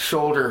the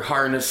shoulder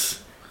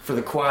harness for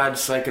the quads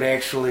so I could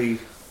actually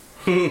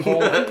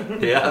hold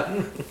it.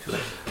 yeah,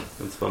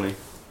 that's funny.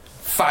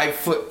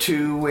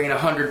 5'2", weighing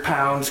 100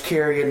 pounds,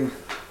 carrying.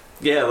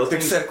 Yeah, those Big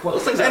things. set of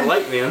Those things I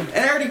like, man.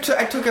 And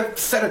I took a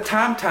set of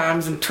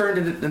tom-toms and turned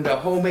it into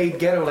homemade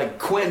ghetto like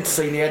quints.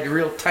 So you had your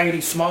real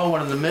tiny small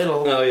one in the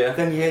middle. Oh, yeah.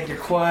 Then you had your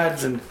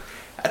quads, and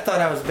I thought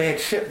I was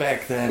bad shit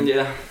back then.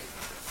 Yeah,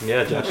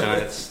 yeah, Josh and I.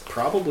 It's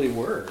Probably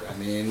were. I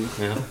mean,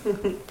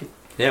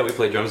 yeah, we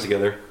played drums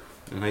together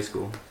in high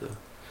school. So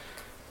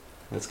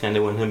that's kind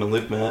of when him and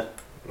Luke met.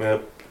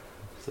 yep.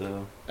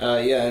 So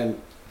yeah,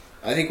 and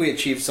I think we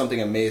achieved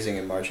something amazing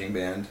in marching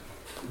band.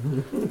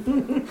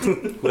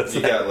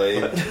 You got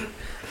laid.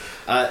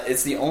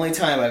 It's the only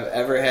time I've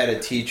ever had a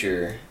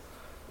teacher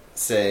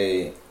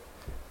say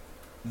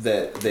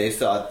that they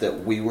thought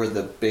that we were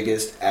the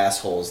biggest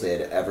assholes they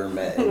had ever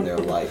met in their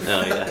life.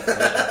 oh yeah,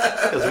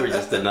 because we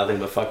just did nothing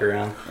but fuck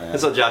around. Yeah. And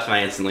so Josh and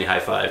I instantly high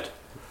fived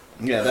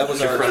Yeah, that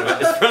was in our. front of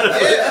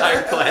the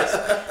entire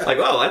class. Like,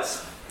 wow,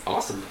 that's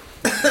awesome.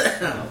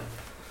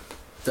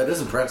 That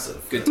is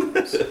impressive. Good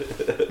times.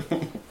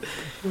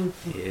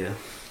 Yeah,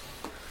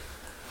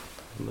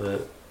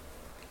 but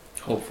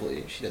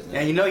Hopefully, she doesn't.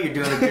 And you know you're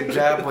doing a good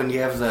job when you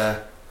have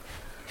the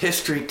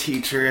history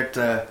teacher at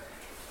the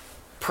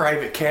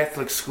private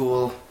Catholic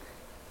school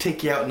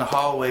take you out in the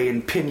hallway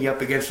and pin you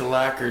up against the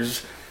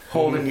lockers,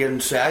 holding you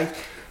and say,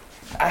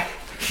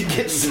 he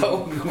gets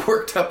so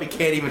worked up he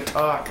can't even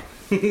talk.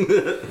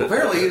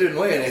 Apparently you didn't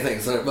weigh anything,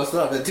 so it must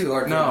not have been too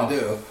hard for No. you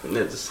to do.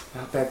 it's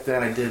Back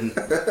then I didn't.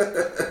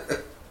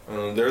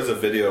 There's a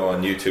video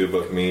on YouTube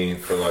of me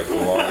for like the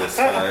longest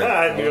time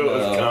I knew it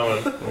was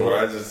coming. where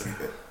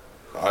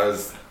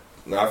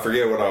I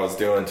forget what I was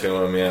doing to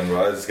him, man,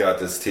 but I just got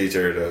this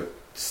teacher to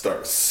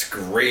start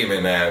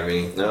screaming at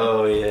me.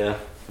 oh yeah.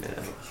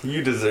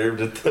 You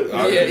deserved it. Though.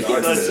 I- Yeah, I you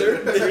did.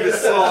 deserved it.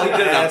 Well, he did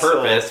it on Asshole.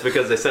 purpose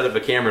because they set up a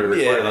camera to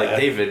record. Yeah. Like,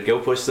 David, go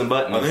push some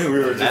buttons. I think we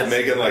were just That's-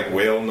 making like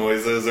whale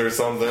noises or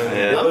something.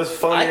 Yeah. It was I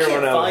funnier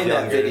can't when I was find that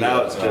younger. video.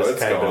 Now it's Oh, just it's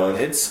kind gone. of.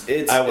 It's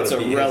I would it's have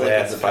a beat his relic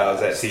ass of if the I was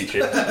that past.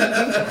 teacher.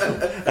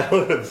 I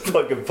would have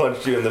fucking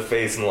punched you in the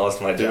face and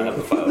lost my job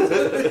if I was.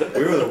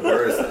 We were the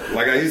worst.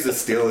 Like I used to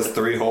steal his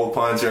 3-hole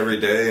punch every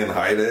day and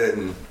hide it,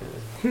 and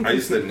I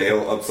used to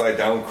nail upside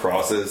down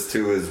crosses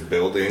to his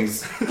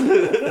buildings.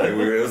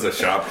 It was a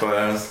shop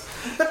class,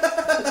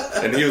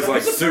 and he was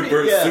like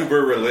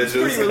super religious.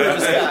 Pretty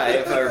religious guy,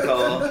 if I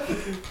recall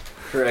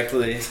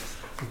correctly.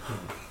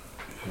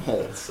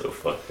 That's so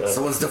fucked up.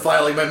 Someone's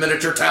defiling my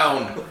miniature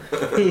town.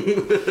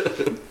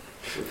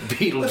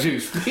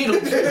 Beetlejuice.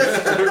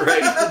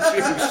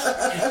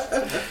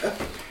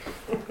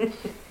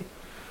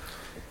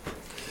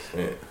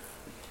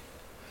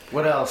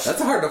 What else?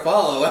 That's hard to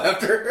follow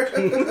after.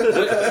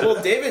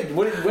 Well, David,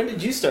 when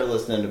did you start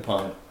listening to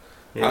punk?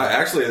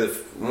 Actually,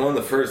 one of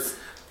the first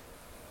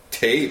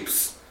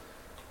tapes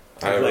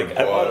I ever Like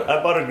I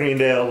bought a Green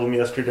Day album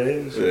yesterday.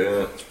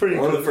 It's pretty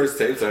One of cool. the first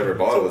tapes I ever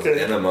bought was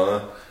Okay.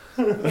 Enema.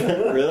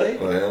 Really?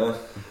 Yeah,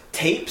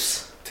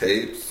 Tapes?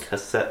 tapes.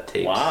 cassette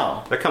tapes.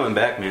 Wow. They're coming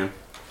back, man.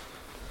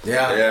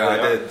 Yeah. Yeah, I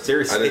they are. did.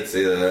 Seriously. I did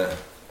see that.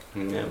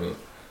 Yeah.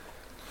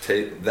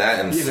 Tape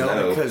that and You know,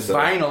 Snow. because so-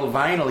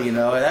 vinyl, you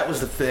know, that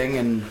was the thing,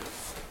 and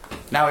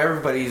now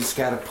everybody's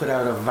got to put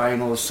out a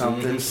vinyl or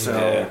something. So,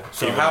 Yeah.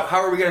 so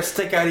how are we gonna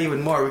stick out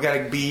even more? We got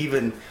to be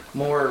even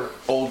more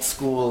old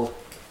school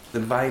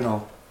than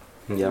vinyl.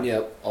 Yeah.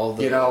 Yep. All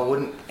the You know,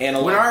 when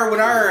analog.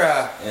 when our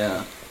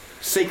Yeah.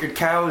 Sacred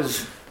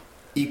Cows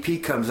EP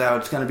comes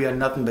out, it's gonna be on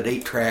nothing but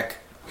 8-track.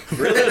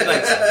 Really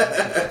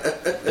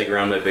nice. Like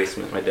around my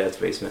basement, my dad's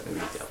basement.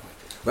 And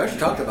We actually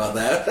talked about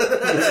that.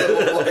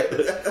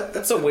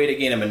 That's a way to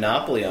gain a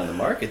monopoly on the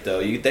market,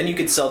 though. Then you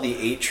could sell the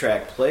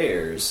 8-track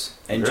players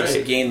and just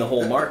Right. gain the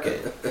whole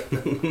market.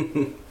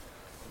 I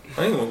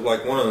think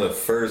like one of the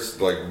first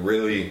like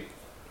really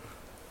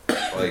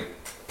like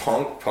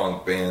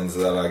punk bands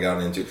that I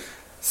got into,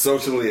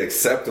 socially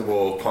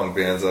acceptable punk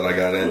bands that I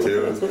got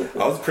into.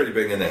 I was pretty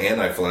big into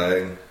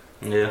Anti-Flag.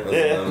 Yeah. That was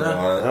Yeah, one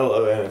I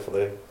love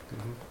Anti-Flag.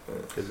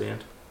 Good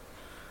band.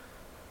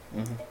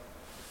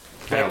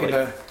 Back in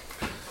the,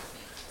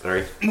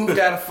 Sorry. moved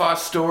out of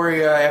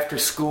Fostoria after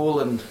school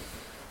and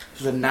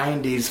the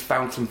 90s,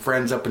 found some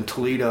friends up in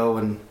Toledo,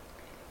 and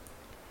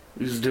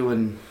we was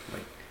doing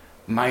like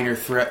Minor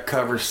Threat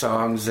cover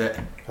songs at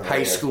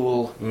high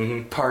school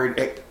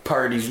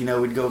parties. You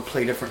know, we'd go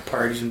play different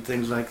parties and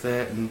things like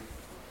that, and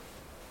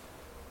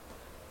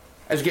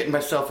I was getting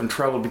myself in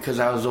trouble because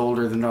I was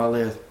older than all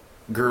the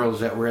girls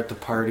that were at the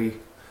party.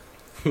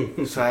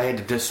 So I had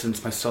to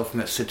distance myself from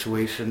that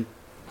situation.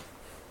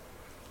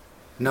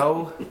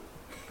 No,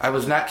 I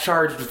was not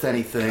charged with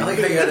anything. I like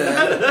how you got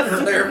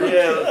to there.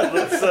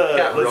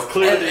 Yeah, let's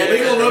clear the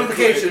Legal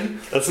notification.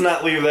 Let's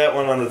not leave that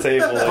one on the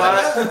table.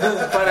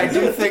 But I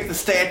do think the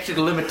statute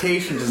of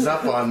limitations is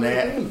up on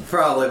that.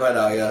 Probably by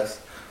now,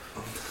 yes.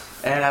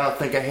 And I don't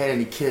think I had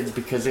any kids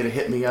because they'd have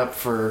hit me up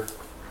for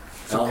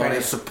some kind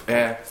of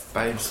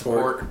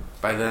support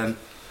by then.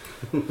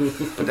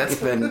 But that's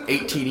been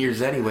 18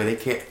 years anyway. They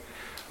can't.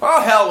 Oh,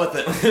 hell with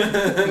it.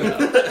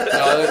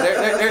 No,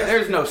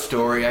 there's no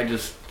story.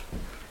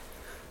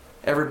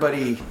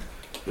 Everybody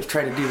was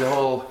trying to do the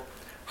whole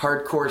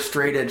hardcore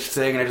straight edge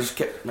thing, and I just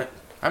kept.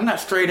 I'm not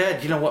straight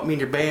edge. You don't want me in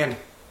your band.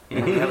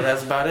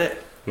 That's about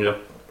it.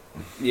 Yep.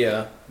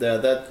 Yeah,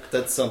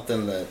 that's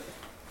something that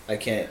I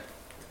can't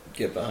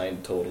get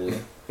behind totally.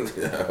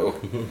 No.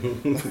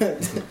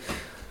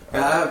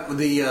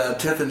 The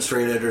Tiffin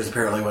Straight Edgers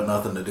apparently want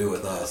nothing to do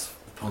with us.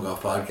 Punk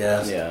Off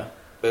Podcast. Yeah.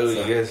 Oh,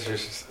 you guys are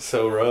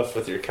so rough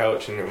with your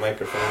couch and your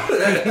microphone.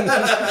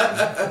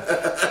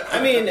 I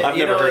mean, I've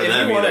never heard of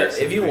them either,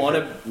 so if you want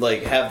to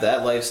like have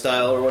that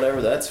lifestyle or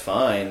whatever, that's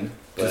fine.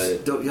 But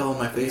Just don't yell in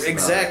my face.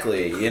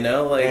 exactly, you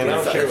know, like Man, I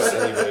don't care what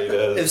anybody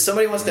does. if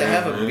somebody wants to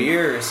have a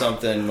beer or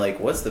something, like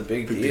what's the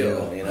big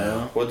deal, you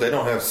know? Well, they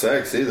don't have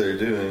sex either,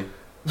 do they?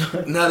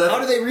 No, that, How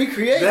do they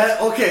recreate? that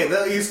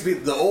used to be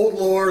the old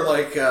lore,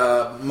 like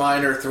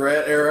Minor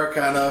Threat era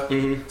kind of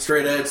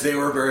straight edge. They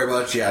were very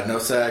much no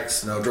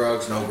sex, no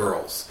drugs, no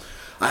girls.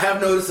 I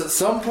have noticed at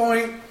some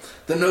point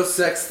the no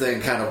sex thing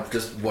kind of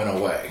just went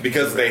away.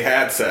 Because they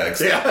had sex.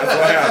 Yeah. That's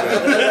what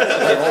happened.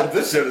 Like, oh,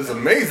 this shit is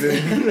amazing.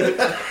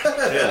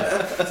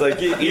 Yeah. It's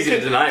like you Easy to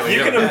deny when you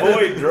you can don't have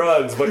avoid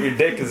drugs, but your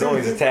dick is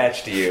always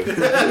attached to you.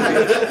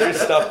 You're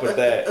stuck with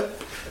that.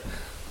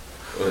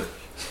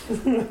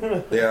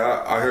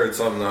 Yeah, I heard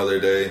something the other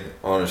day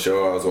on a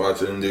show I was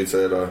watching. Dude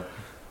said,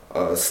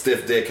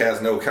 stiff dick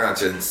has no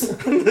conscience.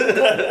 Sounds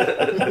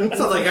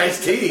like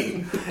iced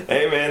tea.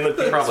 Hey man, the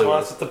penis Probably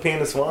wants what the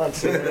penis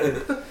wants.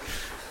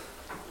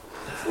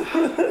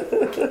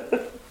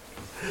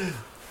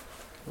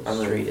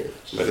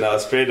 But no,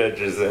 straight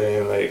edgers, I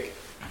mean, like,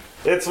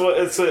 it's one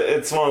of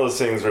those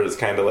things where it's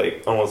kind of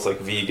like almost like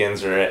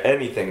vegans or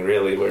anything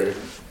really, where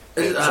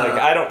it's like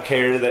I don't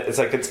care that it's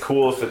like it's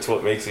cool if it's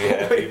what makes you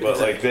happy, but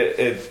like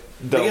They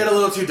get a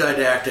little too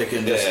didactic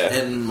and just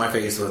in my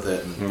face with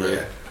it.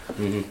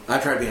 And, I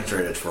tried being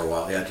straight edge for a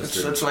while. Yeah, just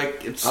It's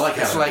like I like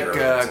it's having like a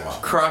beer every once in a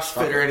while.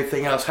 CrossFit or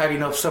anything else. How do you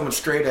know if someone's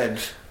straight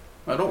edge?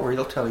 Well, don't worry,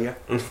 they'll tell you.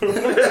 How do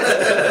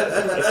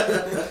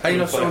you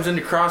know if someone's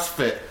into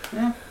CrossFit?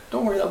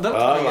 Don't worry, they'll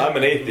tell you. I'm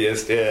an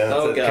atheist, yeah.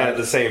 That's God. kind of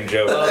the same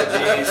joke. Oh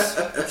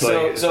jeez. It's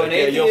So like- an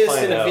yeah, you'll atheist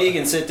find and a out.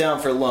 vegan sit down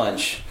for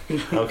lunch.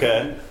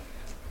 Okay.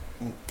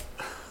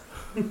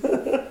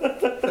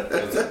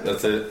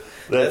 That's it.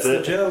 That's the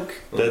it. joke.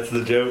 That's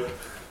the joke.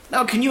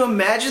 Now, can you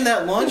imagine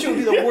that lunch? It would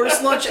be the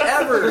worst lunch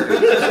ever.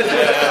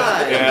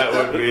 Yeah, it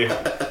would be.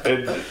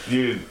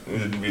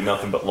 It'd be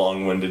nothing but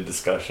long-winded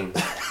discussion.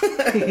 Yeah,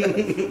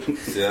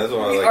 that's why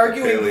I like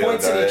Arguing the paleo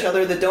points at diet. each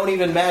other that don't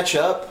even match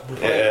up.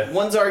 Like, Yeah.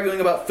 one's arguing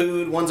about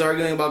food, one's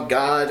arguing about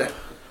God.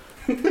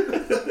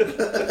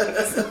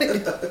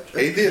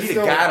 Atheists Eat a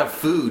don't, god of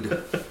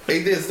food.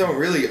 atheists don't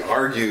really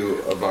argue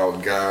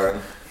about God.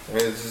 I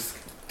mean, it's just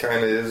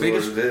kind of is They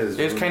what just, it is.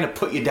 they just kind of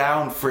put you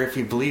down for if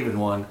you believe in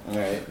one. All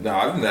right. No,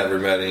 I've never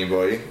met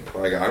anybody.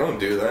 Like, I don't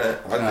do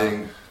that. I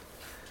think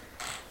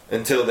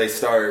until they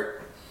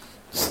start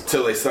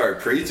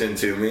preaching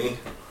to me,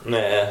 Nah.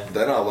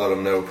 then I'll let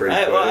them know pretty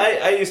quick.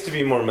 I used to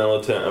be more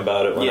militant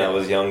about it when I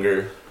was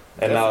younger.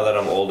 And now that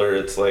I'm older,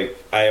 it's like,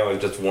 I always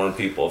just warn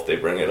people if they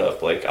bring it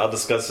up. Like, I'll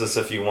discuss this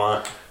if you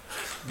want,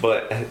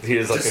 but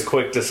here's like a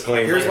quick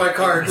disclaimer. Here's my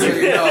card, so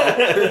you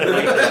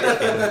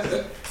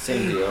know.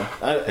 Same deal.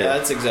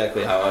 That's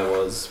exactly how I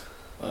was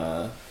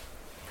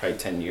probably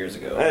 10 years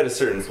ago. At a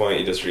certain point,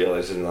 you just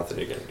realize there's nothing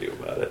you're going to do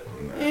about it.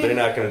 They're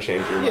not going to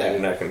change your mind. Yeah. You're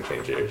not going to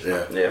change yours.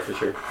 Yeah, for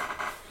sure.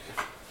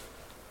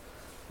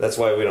 That's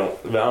why we don't.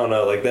 I don't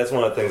know. Like, that's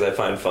one of the things I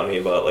find funny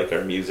about like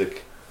our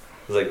music.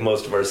 Is like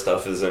most of our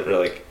stuff isn't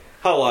really like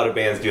how a lot of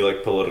bands do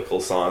like political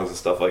songs and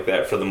stuff like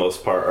that. For the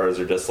most part, ours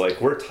are just like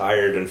we're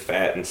tired and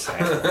fat and sad.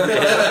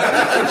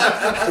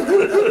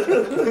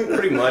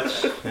 Pretty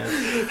much. Yeah,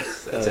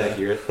 that's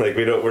accurate. Like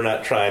we're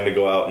not trying to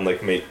go out and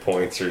like make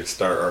points or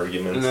start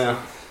arguments. No.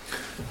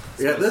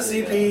 Yeah, this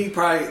EP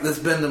probably that's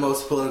been the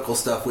most political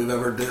stuff we've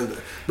ever done.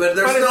 But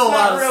there's But still a it's lot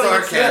not of really,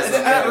 sarcasm.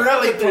 it's not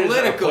really There's a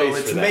political. place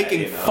It's for that,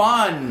 making you know.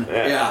 fun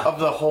Yeah. of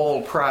the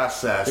whole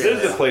process.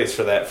 There's a place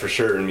for that for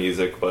sure in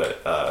music,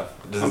 but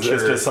it's I'm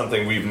sure- just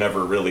something we've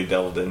never really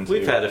delved into.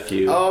 We've had a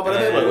few. Oh, but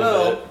I think we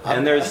will.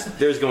 And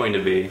there's going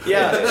to be.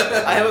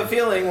 Yeah, I have a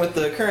feeling with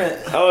the current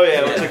Oh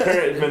yeah, with the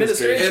current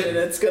administration, administration.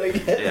 it's gonna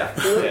get.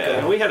 Yeah. Yeah.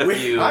 And we had a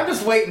few. I'm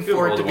just waiting few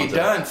for it older to be ones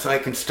done so I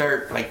can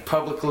start like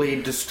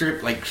publicly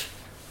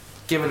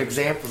giving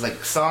examples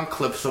like song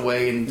clips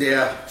away and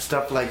Yeah.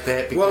 stuff like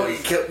that. Well,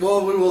 Because we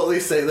will at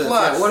least say this.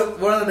 Plus- Yeah,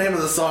 one of the name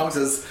of the songs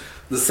is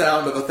 "The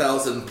Sound of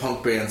 1,000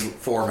 Punk Bands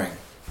Forming,"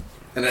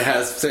 and it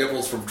has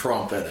samples from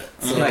Trump in it.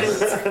 So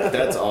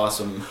That's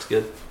awesome. It's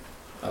good.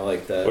 I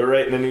like that. We're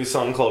writing a new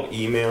song called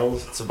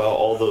Emails. It's about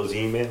all those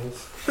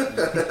emails.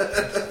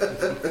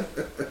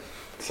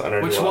 It's on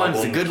our which new ones?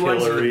 The album, good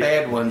ones or the Hillary.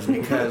 bad ones?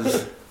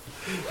 Because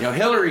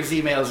Hillary's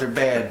emails are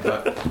bad,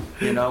 but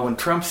when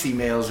Trump's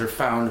emails are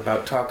found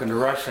about talking to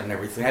Russia and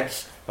everything,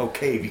 that's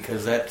okay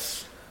because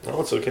that's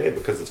No, it's okay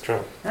because it's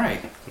Trump.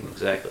 right.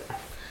 Exactly.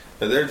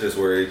 And they're just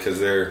worried because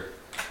they're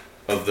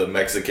of the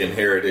Mexican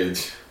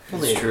heritage.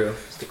 That's true.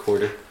 Just a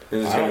quarter.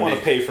 It's I don't gonna want be-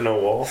 to pay for no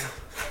wall.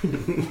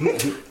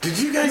 did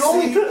you guys You see?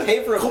 only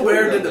pay for a Colbert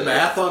quarter did of the it.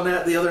 math on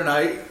that the other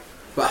night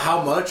about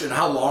how much and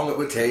how long it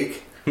would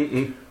take.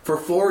 For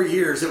 4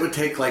 years, it would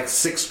take like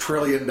 $6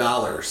 trillion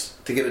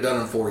to get it done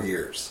in 4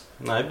 years.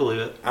 I believe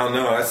it. I don't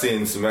know. I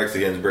seen some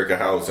Mexicans break a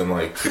house in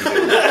like 2 days.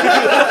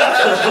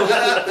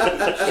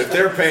 If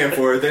they're paying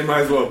for it, they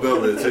might as well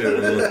build it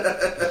too.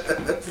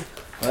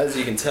 Well, as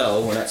you can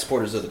tell, we're not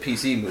supporters of the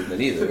PC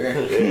movement either.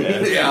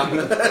 Yeah.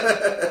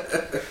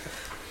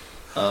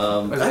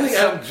 Was I that think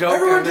some joke?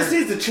 everyone on just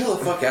there? needs to chill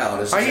the fuck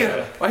out. It's Why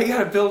just- you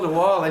gotta build a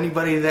wall?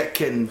 Anybody that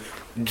can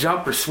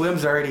jump or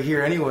swim's already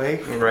here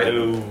anyway. Right.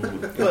 Ooh.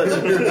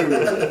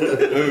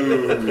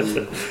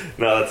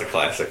 No, that's a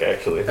classic,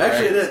 actually.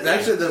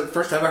 Actually, the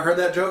first time I heard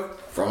that joke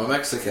from a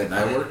Mexican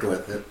I worked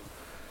with it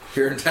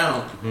here in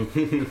town,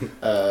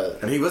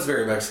 and he was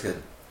very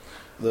Mexican.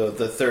 The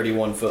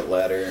 31-foot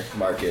ladder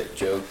market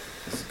joke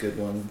is a good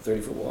one.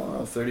 30-foot wall,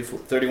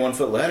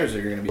 31-foot ladders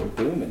are going to be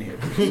booming here.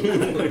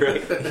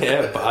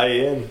 Yeah, buy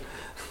in.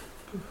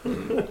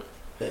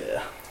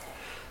 Yeah.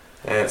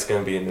 And it's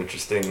going to be an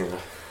interesting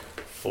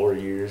 4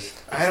 years.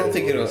 I don't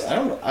think it'll.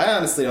 I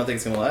honestly don't think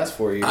it's going to last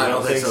 4 years. I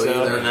don't think so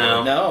either.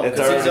 No. No, It's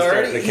because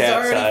already he's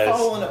starting to already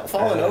capsize.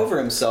 fallen over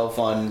himself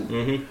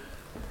on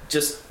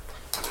just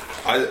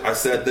I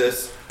said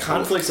this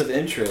conflicts of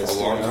interest. a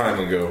long you know? time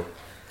ago.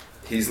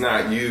 He's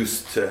not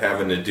used to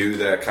having to do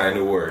that kind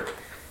of work.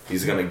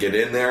 He's going to get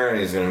in there and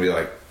he's going to be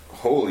like,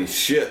 holy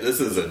shit, this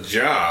is a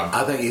job.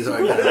 I think he's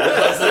already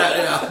realized that.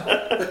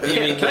 Yeah. You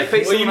mean, Can I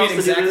pay what, you someone mean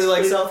else to do exactly this,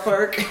 like please? South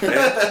Park?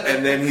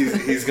 And then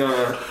he's going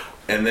to...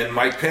 And then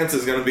Mike Pence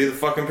is going to be the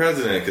fucking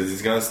president because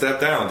he's going to step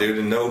down, dude,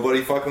 and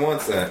nobody fucking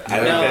wants that. I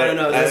think that-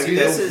 no. I This, think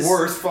this the is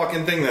worst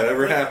fucking thing that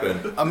ever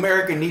happened.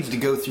 America needs to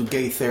go through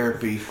gay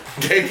therapy.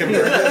 Take him.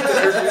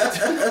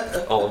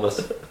 All of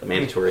us.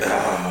 Mandatory. We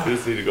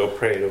just need to go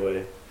pray it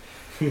away.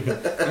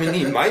 I mean,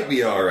 he might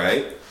be all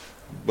right,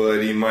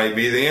 but he might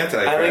be the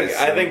Antichrist.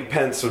 I think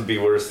Pence would be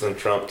worse than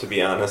Trump, to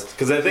be honest.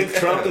 Because I think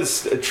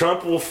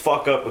Trump will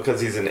fuck up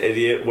because he's an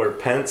idiot, where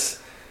Pence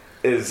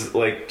is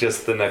like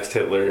just the next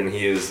Hitler, and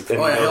he is,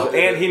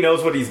 and he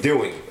knows what he's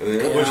doing,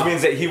 which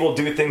means that he will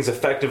do things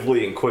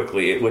effectively and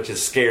quickly, which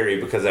is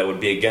scary because that would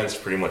be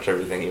against pretty much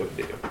everything he would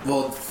do.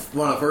 Well,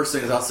 one of the first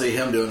things I'll see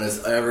him doing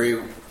is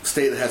every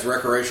state that has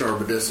recreational or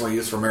medicinal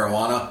use for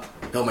marijuana,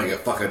 he'll make it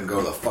fucking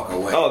go the fuck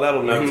away. Oh,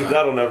 that'll never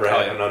Oh,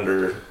 happen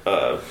under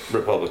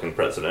Republican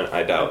president.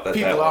 I doubt that.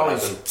 People will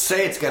always happen.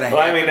 say it's gonna happen.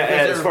 Well, I mean,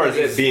 because as far as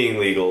it everybody's- being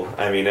legal,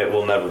 I mean, it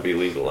will never be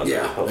legal under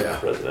Yeah, Republican yeah.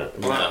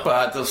 president.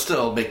 but they'll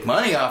still make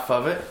money off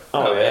of it.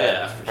 Oh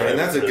yeah. I mean,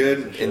 that's a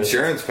good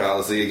insurance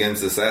policy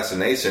against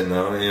assassination,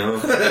 though, you know?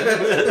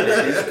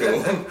 He's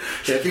cool.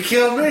 If you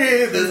kill me,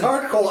 this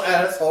hardcore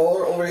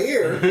asshole over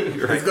here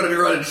is going to be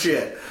running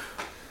shit.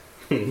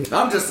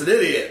 I'm just an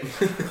idiot.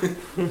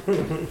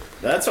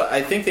 That's what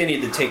I think they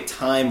need to take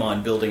time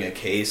on building a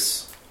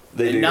case.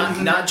 They And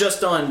do. not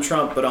just on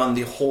Trump, but on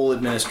the whole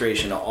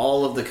administration,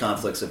 all of the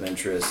conflicts of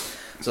interest.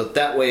 So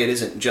that way, it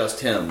isn't just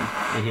him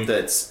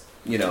that's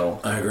I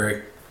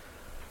agree.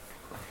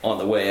 on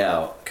the way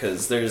out.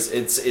 Because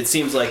it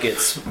seems like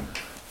it's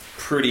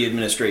pretty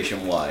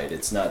administration wide.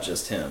 It's not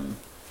just him.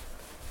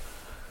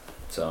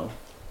 So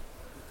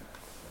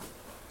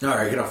All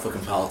right, get off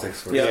fucking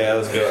politics. For Yeah,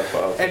 let's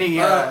go. Any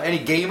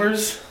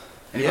gamers?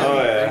 Any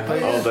yeah,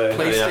 play- all day.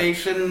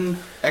 PlayStation,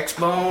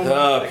 Xbone.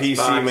 PC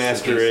Xbox,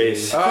 Master PC.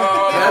 Race.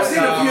 I've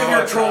seen a few of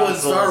your trolling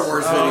consoles. Star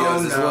Wars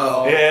videos as no.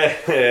 well. Yeah,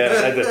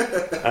 I did.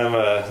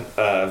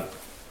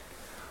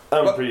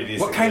 I'm pretty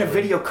decent. What kind of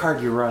gamer. video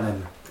card you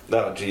running?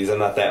 Oh, geez, I'm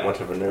not that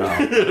much of a nerd.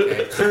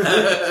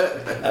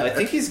 I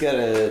think he's got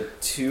a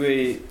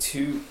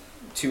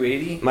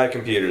 280. My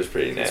computer is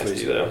pretty That's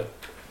nasty, what though.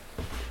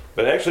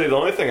 But actually, the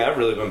only thing I've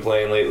really been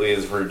playing lately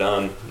is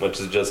Verdun, which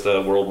is just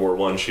a World War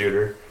I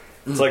shooter.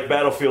 It's like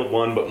Battlefield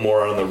 1, but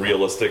more on the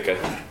realistic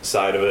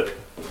side of it.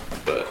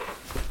 But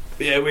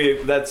yeah,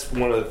 that's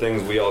one of the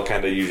things we all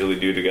kind of usually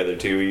do together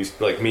too.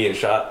 Like me and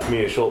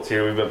Schultz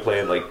here, we've been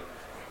playing like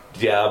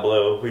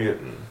Diablo.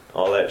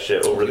 all that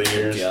shit over the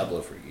years.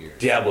 Diablo for years.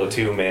 Diablo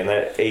 2, man,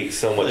 that ate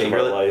so much of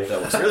my life.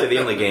 It's really the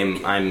only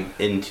game I'm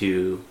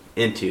into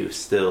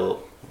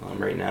still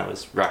right now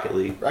is Rocket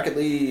League. Rocket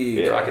League.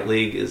 Yeah. Rocket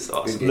League is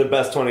awesome. The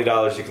best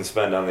 $20 you can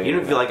spend on the You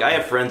don't internet. feel like I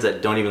have friends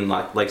that don't even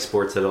like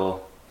sports at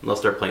all. And they'll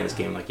start playing this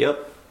game like,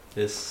 yep,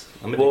 I'm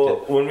addicted.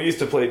 Well, when we used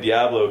to play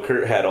Diablo,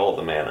 Kurt had all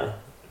the mana.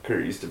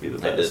 Kurt used to be the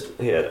I best.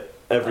 He had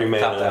every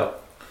mana. Topped out.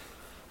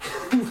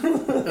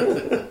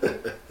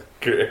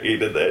 Kurt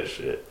hated that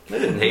shit. I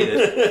didn't hate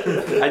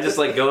it. I just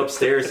like go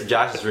upstairs to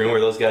Josh's room where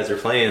those guys are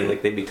playing.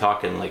 Like they'd be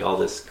talking like all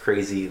this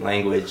crazy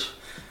language.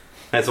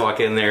 I just walk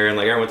in there and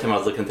like every one time I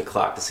was looking at the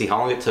clock to see how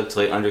long it took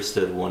till I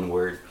understood one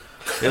word.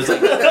 It was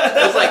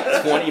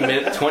like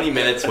 20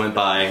 minutes went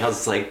by. I was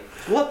just like,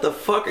 what the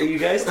fuck are you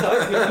guys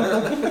talking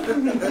about?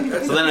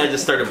 So then I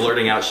just started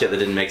blurting out shit that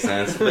didn't make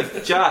sense.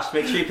 Like, Josh,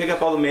 make sure you pick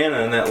up all the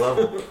mana on that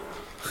level.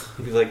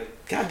 He'd be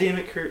like, God damn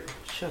it, Kurt,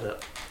 shut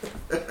up.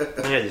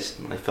 I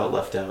felt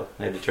left out.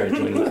 I had to try to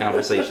join the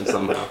conversation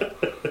somehow.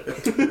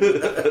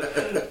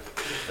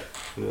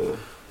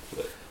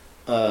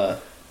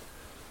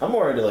 I'm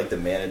more into like the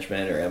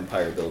management or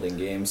empire building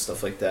games,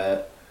 stuff like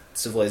that.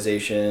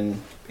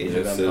 Civilization, Age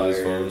of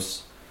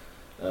Empires,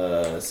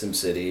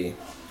 SimCity,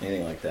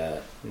 anything like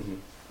that. Mm-hmm.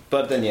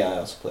 But then I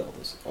also play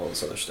all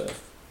this other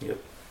stuff. Yep.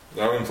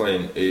 I've been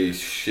playing a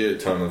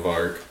shit ton of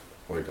Ark.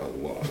 Like a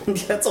lot.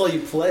 That's all you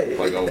play.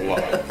 Like a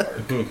lot of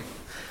Ark.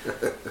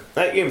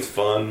 That game's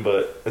fun,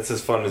 but it's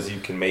as fun as you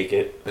can make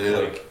it. Yeah.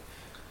 Like,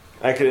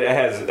 I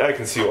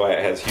can see why it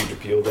has huge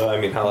appeal, though. I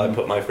mean, hell, I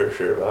put my fair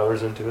share of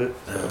hours into it.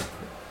 So.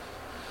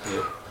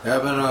 Yeah,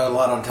 I've been a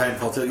lot on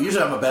Titanfall 2.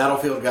 Usually I'm a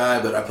Battlefield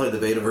guy, but I played the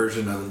beta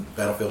version of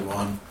Battlefield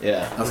 1.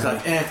 Yeah. I was kind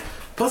of like,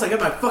 Plus I got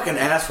my fucking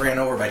ass ran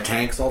over by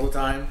tanks all the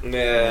time.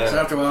 Yeah. So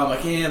after a while I'm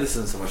like, this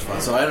isn't so much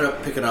fun. So I ended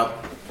up picking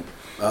up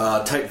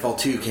Titanfall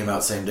 2 came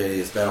out same day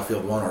as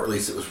Battlefield 1, or at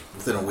least it was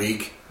within a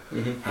week.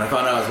 Mm-hmm. And I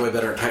found out I was way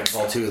better at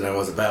Titanfall 2 than I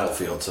was at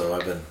Battlefield, so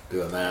I've been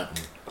doing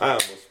that. I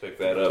almost picked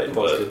that up,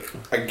 but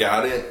I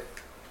got it.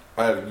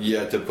 I have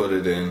yet to put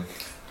it in.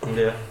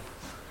 Yeah.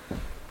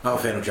 I'm a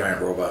fan of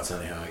giant robots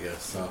anyhow, I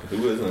guess. So.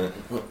 Who isn't?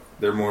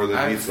 They're more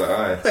than meets the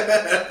eye.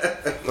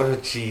 oh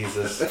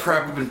Jesus! I've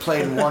probably been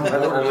playing one the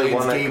only Borderlands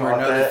one that game or caught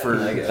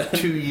another that. for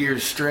 2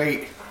 years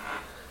straight.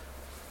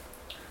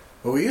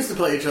 Well, we used to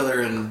play each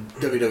other in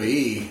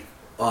WWE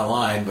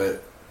online,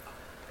 but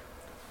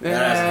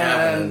that hasn't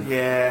happened.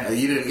 Yeah.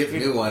 You didn't get the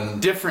new one.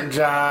 Different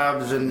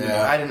jobs, and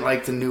Yeah. I didn't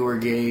like the newer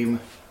game.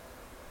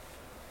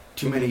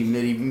 Too many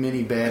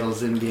mini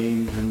battles in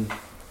games, and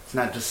it's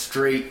not just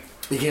straight.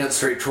 You can't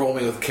straight troll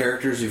me with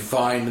characters you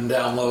find and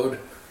download.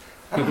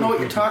 I don't know what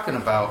you're talking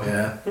about.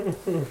 Yeah.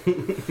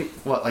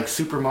 What, like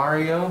Super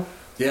Mario?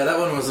 Yeah, that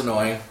one was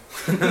annoying.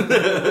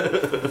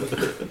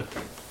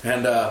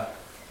 And,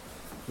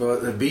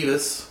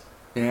 Beavis.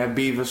 Yeah,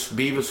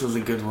 Beavis was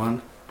a good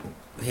one.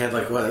 He had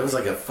it was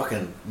like a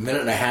fucking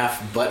minute and a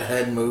half butt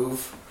head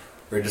move.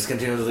 Where he just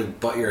continuously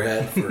butt your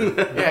head for...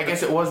 Yeah, I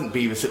guess it wasn't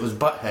Beavis, it was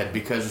Butthead,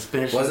 because his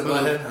finishing Was it move,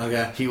 Butthead?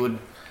 Okay. he would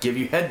give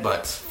you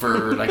headbutts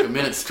for like a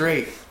minute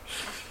straight.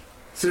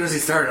 As soon as he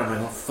started, I'm like,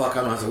 oh fuck,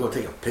 I'm gonna have to go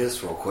take a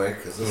piss real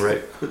quick. Cause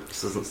Right.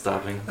 This isn't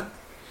stopping.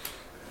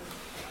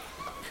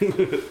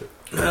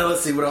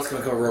 Let's see, what else can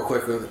I cover real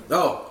quick?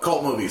 Oh,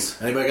 cult movies.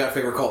 Anybody got a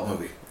favorite cult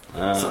movie?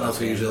 Something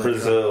else we usually like to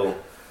Brazil.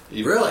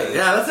 Really?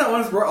 Yeah, that's not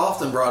one that's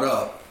often brought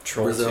up.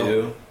 Troll Brazil.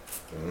 2.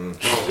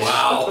 Oh,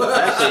 wow.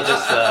 Actually,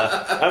 just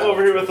I'm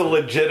over here with a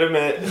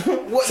legitimate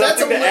What?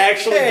 something to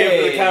actually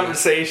give to the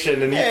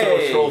conversation, and you throw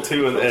Hey. Troll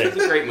 2 in it's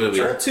there. a great movie.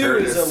 Troll 2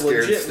 Kurt is a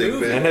scared legit stupid.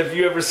 movie. And have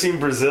you ever seen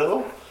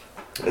Brazil?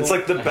 It's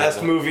like the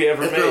best movie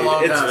ever It's made. been a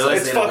long time since I've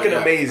It's seen it, fucking but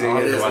yeah. amazing. Oh,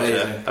 it It's is Watch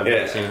amazing. it. I've never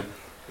Yeah. seen it.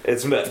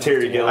 It's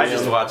Terry Gilliam. I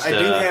just watched. I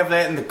do have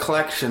that in the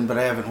collection, but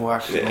I haven't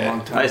watched it in a Yeah.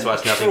 long time. I just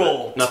watched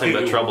Troll nothing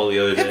but 2. Trouble the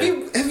other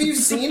day. Have you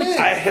seen it?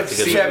 I have That's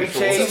a good seen Chevy it.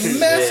 Chase. It's a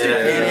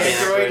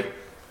masterpiece. Yeah. Android.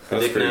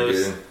 That's Dick pretty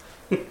Nose. good.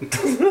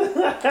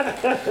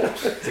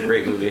 It's a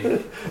great movie.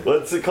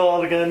 What's it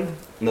called again?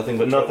 Nothing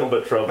but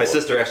Trouble. My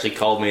sister actually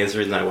called me. That's the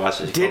reason I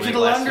watched it. She called me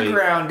Digital last week.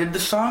 Underground did the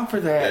song for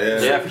that.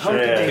 Yeah. Yeah, for sure.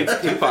 Yeah.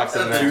 Tupac's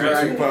in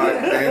there.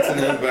 Tupac dancing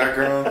in the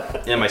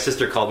background. Yeah, my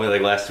sister called me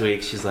last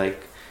week. She's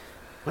like,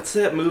 "What's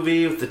that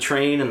movie with the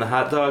train and the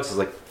hot dogs?" I was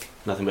like,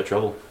 "Nothing but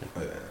Trouble."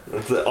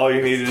 That's all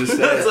you needed to say.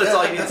 That's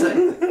all you need to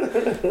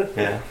say.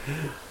 Yeah,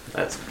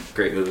 that's a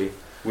great movie.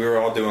 We were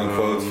all doing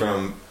quotes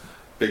from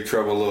Big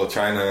Trouble Little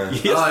China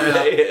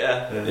Yesterday,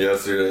 yeah.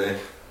 yesterday.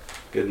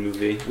 Good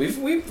movie.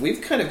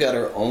 We've kind of got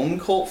our own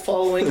cult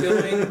following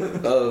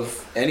going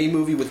of any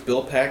movie with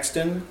Bill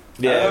Paxton.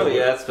 Oh,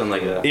 yeah, it's been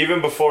like a...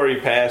 Even before he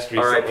passed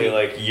recently, R.I.P.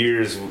 like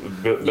years,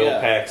 Bill Yeah.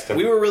 Paxton.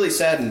 We were really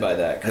saddened by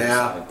that. 'cause,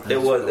 Yeah.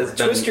 It's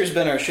been... Twister's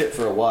been our shit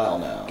for a while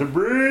now.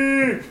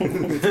 Debris!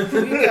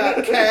 We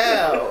got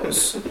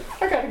cows.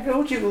 I gotta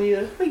go,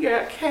 Julia. We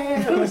got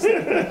cows.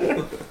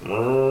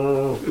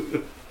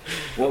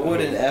 What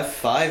would an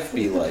F5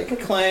 be like?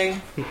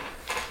 Clang.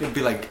 It'd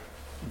be like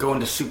going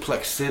to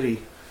Suplex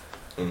City.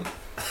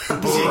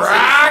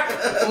 Brock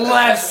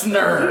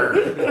Lesnar.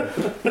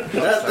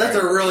 That's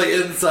a really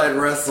inside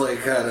wrestling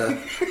kind of.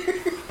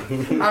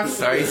 I'm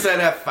sorry, you said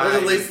There's F5.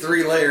 at least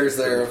 3 layers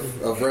there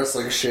of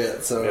wrestling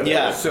shit. So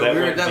Yeah. So That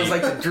that, went that was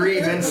deep. like the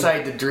dream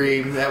inside the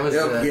dream. That was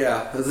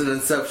yeah, it was an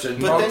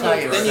inception. But then you got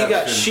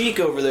Multi-inception. Sheik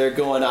over there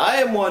going, I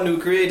am one who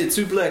created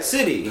Suplex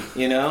City,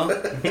 you know?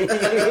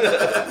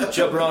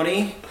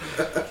 Jabroni.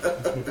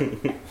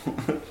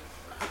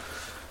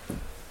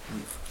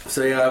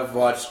 So yeah, I've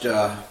watched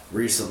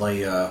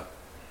recently the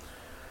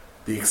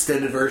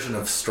extended version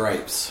of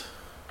Stripes.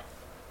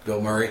 Bill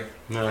Murray.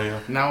 No, yeah.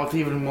 now with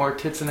even more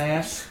tits and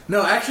ass.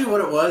 No, actually, what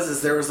it was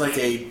is there was like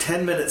a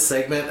 10-minute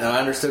segment, and I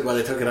understood why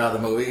they took it out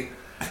of the movie.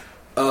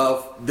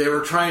 Of they were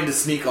trying to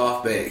sneak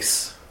off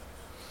base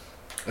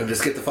and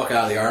just get the fuck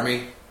out of the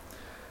army.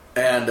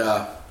 And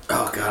oh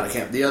god, I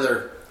can't. The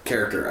other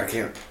character, I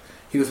can't.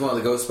 He was one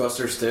of the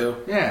Ghostbusters too.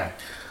 Yeah.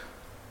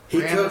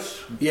 He Ramus-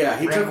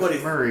 took what he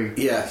Murray.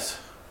 Yes,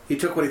 he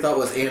took what he thought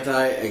was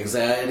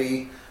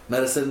anti-anxiety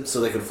medicine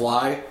so they could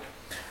fly,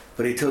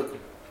 but he took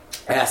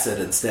acid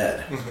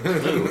instead.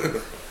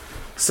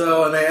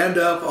 So, and they end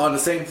up on the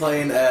same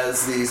plane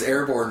as these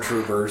airborne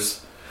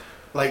troopers.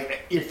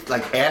 Like it's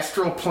like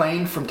astral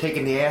plane from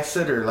taking the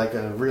acid, or like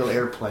a real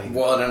airplane.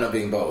 Well, it ended up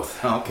being both.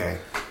 Oh, okay.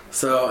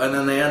 So, and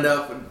then they end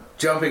up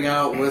jumping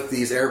out with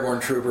these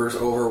airborne troopers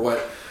over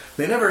what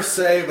they never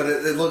say, but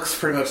it looks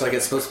pretty much like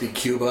it's supposed to be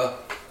Cuba.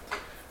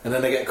 And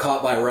then they get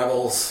caught by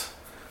rebels,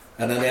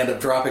 and then they end up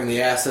dropping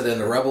the acid in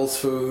the rebels'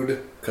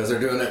 food because they're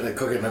doing it and they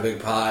cook it in a big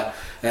pot.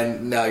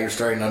 And now you're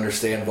starting to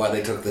understand why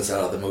they took this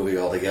out of the movie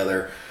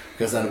altogether.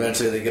 Because then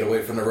eventually they get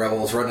away from the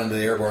rebels, run into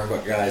the airborne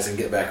guys, and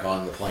get back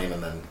on the plane,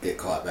 and then get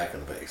caught back in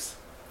the base.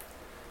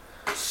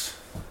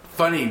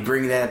 Funny you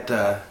bring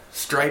that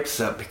Stripes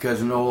up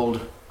because an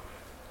old,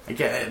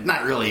 again,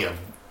 not really a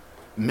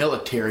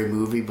military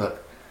movie,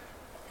 but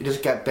I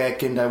just got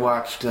back into. I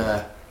watched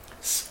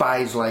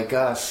Spies Like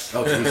Us.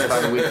 Oh, Jesus.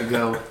 About a week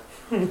ago.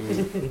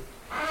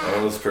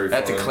 That was pretty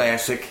That's a funny.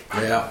 classic.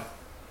 Yeah.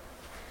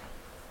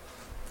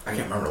 I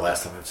can't remember the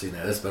last time I've seen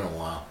that. It's been a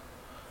while.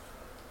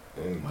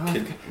 And Well,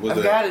 was I've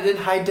it- got it in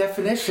high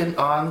definition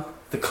on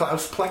the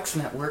Klaus-Plex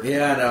network.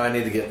 Yeah, I know. I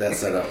need to get that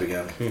set up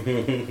again.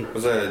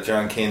 Was that a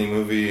John Candy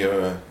movie,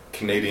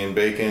 Canadian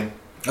Bacon?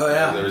 Oh,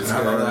 yeah. There was I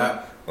remember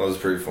that. That was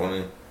pretty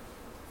funny.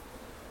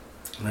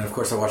 And then, of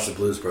course, I watched The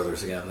Blues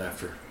Brothers again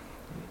after.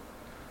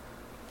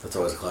 That's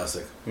always a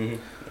classic. Mm-hmm.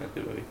 Yeah,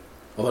 good movie.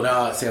 Although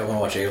now, see, I want to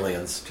watch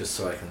Aliens just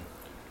so I can.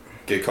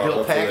 Get caught Bill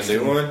up for the Paxton.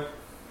 new one?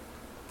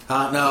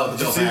 No,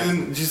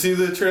 Did you see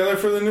the trailer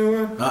for the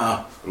new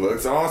one?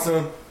 Looks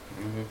awesome.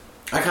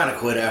 I kind of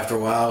quit after a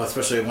while,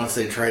 especially once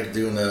they tried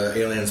doing the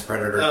Aliens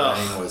Predator Ugh.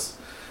 thing. Was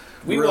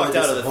We really walked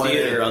out of the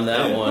disappointed. theater on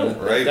that one.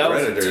 Right, that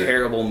was Predator. a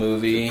terrible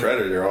movie.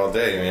 Predator all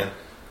day, man.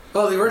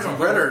 Oh, the original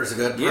Predator is a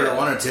good Predator Yeah.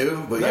 1 or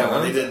 2, but yeah, No,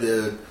 when they did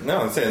the.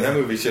 No, I'm saying that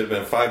movie should have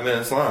been 5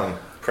 minutes long.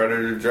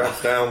 Predator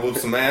drops down,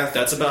 whoops some ass,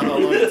 That's about how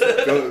long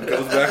it took.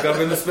 goes back up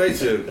in the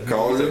spaceship,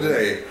 calls it a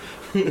day.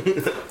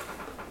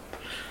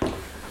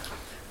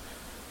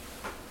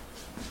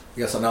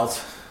 You got something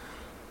else?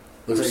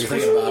 Looks like you're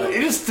thinking about it.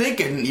 You're just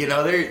thinking, you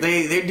know, they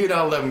did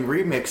all them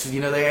remixes.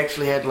 You know, they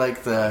actually had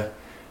like the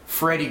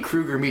Freddy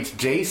Krueger meets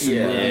Jason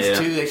Yeah. movies Yeah.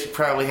 too. They should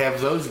probably have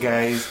those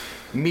guys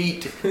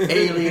meet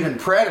Alien and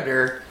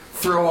Predator,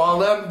 throw all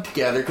them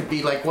together. Could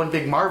be like one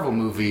big Marvel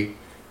movie,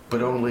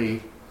 but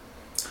only.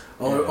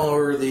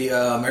 Or the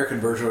American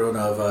version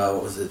of,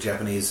 what was it,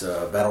 Japanese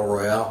Battle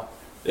Royale?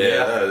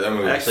 Yeah, that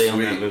movie I was actually own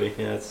that sweet. movie.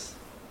 Yeah, it's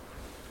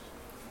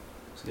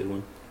a good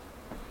one.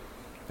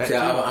 that See, too.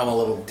 I'm a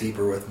little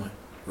deeper with my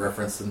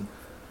reference than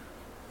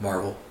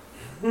Marvel.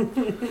 I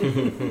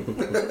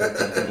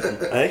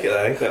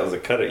think that was a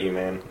cut at you,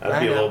 man. I'd I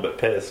be a know. little bit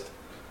pissed.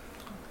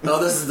 No,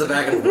 this is the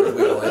back and forth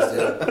we always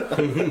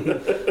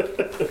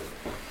do.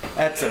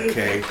 That's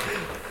okay.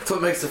 That's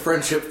what makes the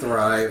friendship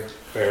thrive.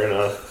 Fair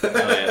enough. Oh,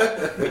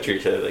 yeah. We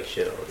treat each other like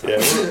shit all the time.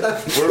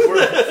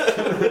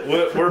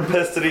 Yeah, we're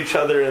pissed at each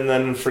other and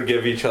then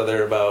forgive each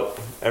other about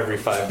every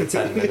 5 to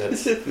 10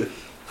 minutes.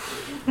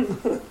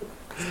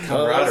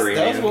 Camaraderie,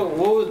 that was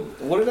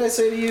man. what did I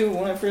say to you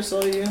when I first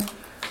saw you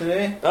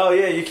today? Oh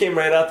yeah, you came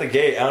right out the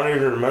gate. I don't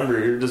even remember.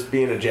 You're just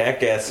being a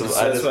jackass. So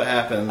That's what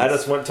happened. I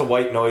just went to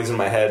white noise in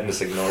my head and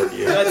just ignored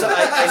you. I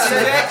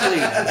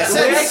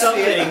said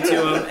something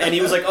to him, and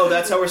he was like, "Oh,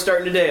 that's how we're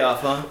starting today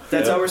off, huh?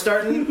 That's how we're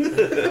starting."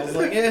 I was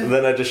like, "Yeah." And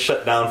then I just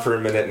shut down for a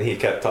minute and he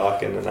kept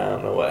talking and I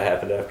don't know what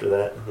happened after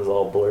that. It was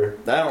all blur.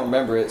 I don't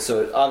remember it,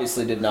 so it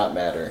obviously did not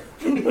matter.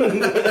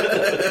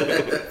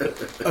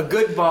 A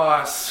good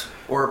boss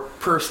or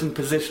person in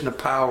position of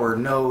power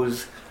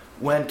knows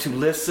when to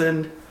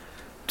listen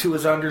to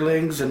his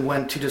underlings and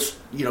when to just,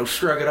 you know,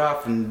 shrug it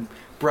off and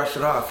brush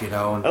it off, you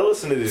know. And I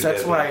listen to these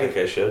That's guys why- and I think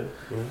I should.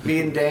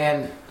 me and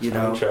Dan, you I'm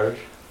know, in charge.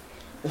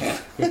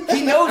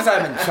 he knows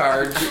I'm in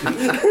charge.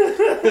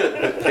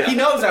 He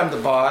knows I'm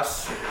the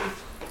boss.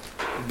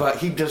 But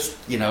he just,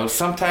 you know,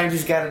 sometimes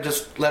he's got to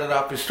just let it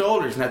off his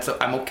shoulders, and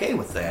I'm okay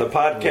with that. The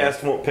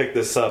podcast won't pick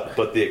this up,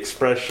 but the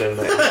expression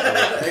that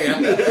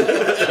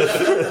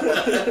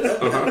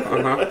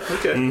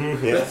Okay.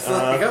 Yeah. It's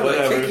like, I'm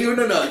gonna kick you in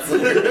the nuts.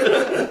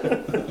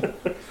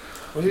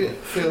 Well, you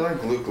feel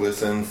like Luke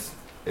listens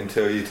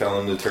until you tell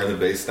him to turn the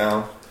bass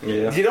down.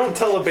 Yeah. You don't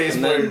tell a bass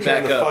And player then to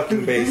turn back the up.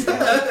 fucking bass down.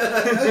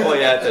 Oh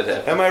yeah, it did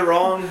happen. Am I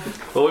wrong?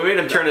 Well, we made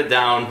him turn it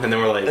down, and then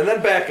we're like, And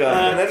then back up,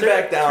 and then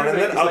back down, and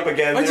then up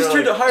again. I just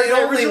You're turned it like,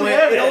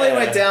 higher. It only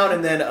went down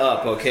and then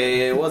up,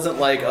 okay? It wasn't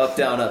like up,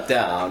 down, up,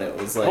 down. It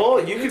was like... Oh,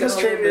 you can just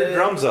down a turn little your bit.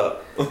 drums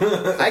up.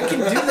 I can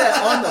do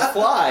that on the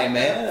fly,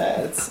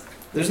 man.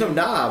 There's no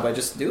knob. I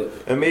just do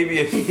it. And maybe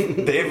if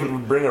David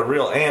would bring a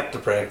real amp to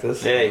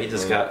practice. yeah, he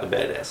just got the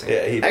badass.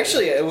 Yeah, he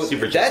Actually,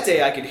 Super that day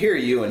justice. I could hear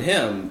you and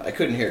him. I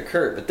couldn't hear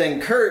Kurt. But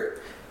then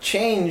Kurt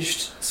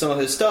changed some of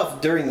his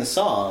stuff during the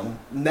song.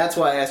 And that's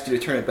why I asked you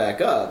to turn it back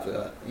up.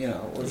 You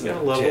got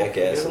a level.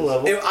 Jackass. You got a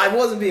level. I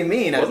wasn't being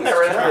mean. Wasn't that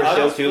right after the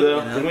show too, though?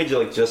 You know? Didn't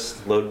we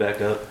just load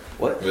back up?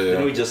 What?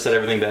 Didn't we just set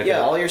everything back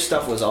Yeah, up? all your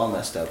stuff was all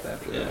messed up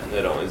after that.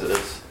 It always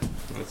is.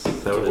 That's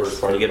the what it worst is.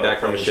 part When you get about back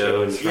from a playing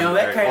show. shows. and- You know,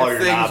 that All kind your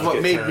of thing knobs is what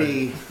get made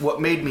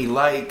turned. me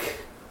like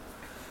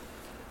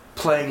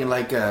playing in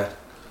like a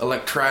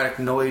electronic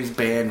noise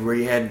band where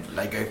you had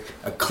like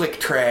a click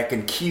track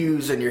and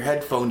cues in your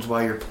headphones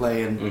while you're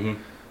playing. Mhm.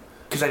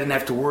 Because I didn't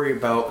have to worry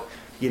about,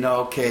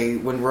 okay,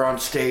 when we're on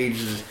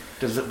stage,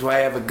 do I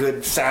have a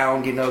good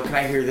sound? Can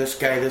I hear this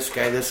guy, this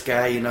guy, this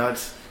guy?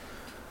 It's,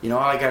 all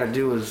I got to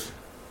do is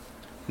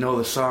know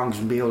the songs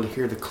and be able to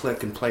hear the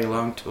click and play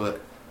along to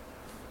it.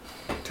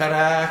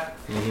 Ta-da!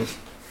 Mhm.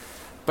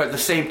 But at the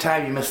same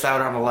time, you miss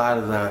out on a lot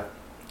of the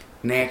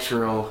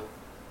natural.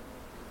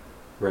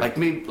 Right.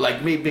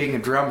 Like me being a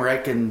drummer, I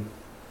can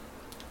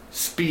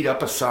speed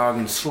up a song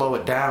and slow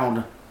it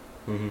down,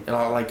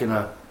 Mhm. like in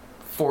a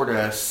 4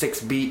 to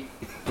 6 beat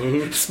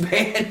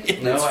span.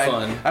 It's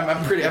fun.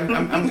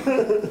 I'm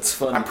It's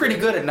fun. I'm pretty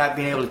good at not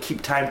being able to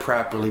keep time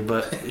properly,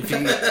 but if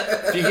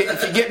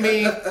you get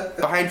me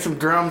behind some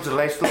drums, a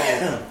nice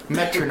little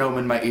metronome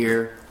in my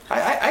ear,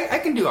 I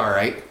can do all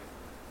right.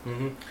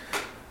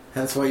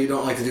 That's why you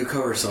don't like to do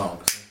cover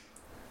songs.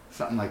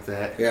 Something like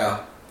that. Yeah.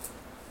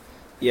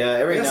 Yeah,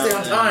 We every gotta now stay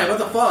on and time. then. What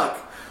the fuck?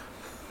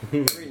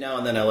 Every now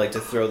and then I like to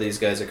throw these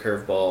guys a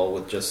curveball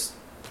with just...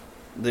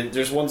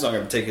 There's one song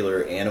in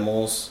particular,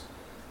 Animals,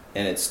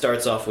 and it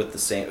starts off with the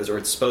same... Or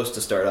it's supposed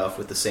to start off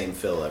with the same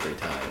fill every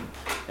time.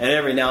 And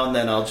every now and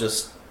then I'll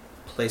just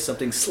play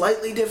something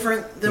slightly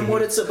different than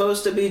what it's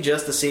supposed to be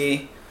just to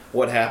see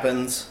what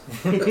happens.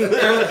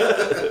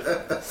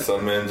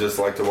 Some men just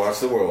like to watch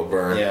the world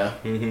burn. Yeah.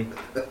 Mhm.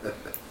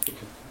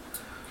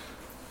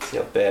 See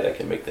how bad I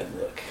can make them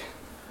look.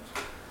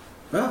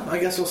 Well, I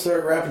guess we'll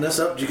start wrapping this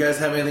up. Do you guys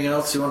have anything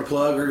else you want to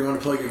plug, or you want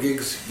to plug your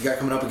gigs you got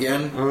coming up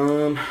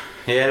again?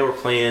 Yeah, we're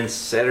playing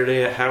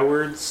Saturday at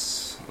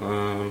Howard's,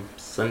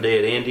 Sunday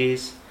at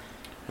Andy's,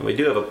 and we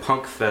do have a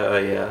punk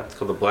yeah, it's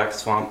called the Black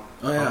Swamp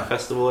Oh, yeah. Punk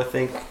Festival, I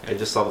think. I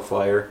just saw the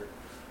flyer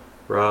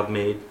Rob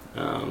made.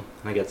 I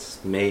think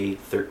it's May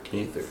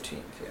 13th. 13th,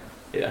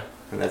 yeah. Yeah,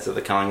 and that's at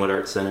the Collingwood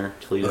Arts Center,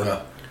 Toledo.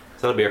 Uh-huh.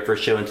 So that'll be our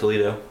first show in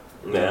Toledo.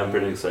 Yeah, I'm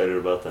pretty excited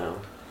about that one.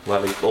 We'll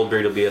have Old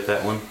Breed will be at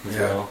that one as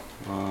Yeah.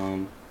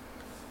 well.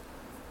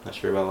 Not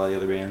sure about a lot of the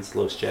other bands.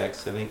 Los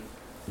Jacks, I think.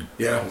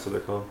 Yeah. That's what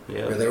they're called.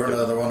 Yeah. Yeah, they were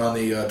another one on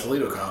the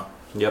Toledo comp.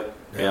 Yep.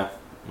 Yeah.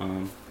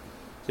 Yeah.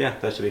 Yeah,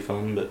 that should be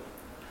fun. But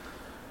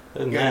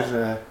other than You guys,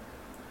 that,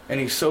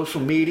 any social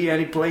media,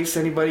 any place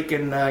anybody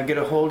can get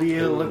a hold of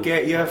you, Ooh. look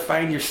at you,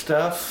 find your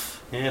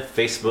stuff? yeah,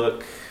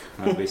 Facebook,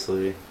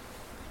 obviously.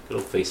 Good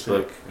old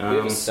Facebook. We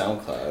have a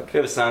SoundCloud. We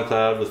have a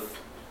SoundCloud with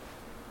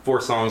 4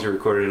 songs we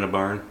recorded in a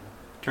barn.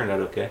 Turned out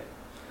okay.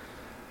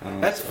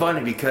 That's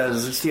funny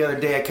because just the other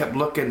day I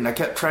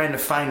kept trying to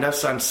find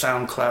us on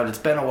SoundCloud. It's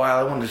been a while.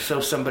 I wanted to show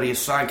somebody a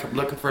song. I kept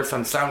looking for us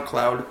on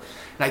SoundCloud. And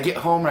I get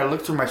home and I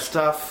look through my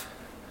stuff.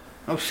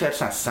 Oh shit,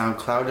 it's not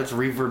SoundCloud, it's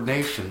Reverb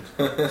Nation.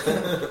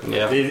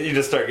 Yeah. You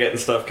just start getting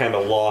stuff kind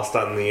of lost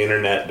on the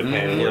internet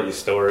depending on where Yep. you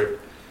store it.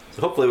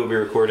 So hopefully we'll be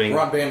recording. We're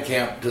on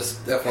Bandcamp,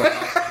 just FYI.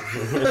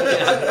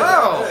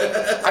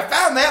 Oh, I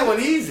found that one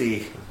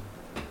easy.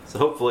 So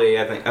hopefully,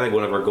 I think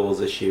one of our goals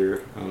this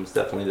year is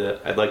definitely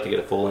that I'd like to get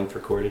a full length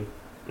recording.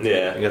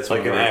 Yeah, I think that's like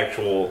one an of our-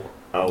 actual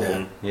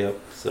album. Yep.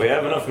 So We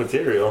have enough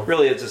material.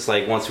 Really, it's just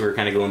like once we were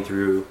kind of going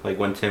through, like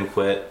when Tim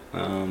quit,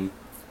 kind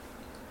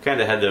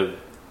of had to.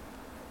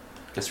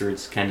 I guess we were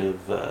just kind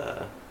of.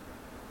 How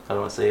do I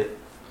want to say it?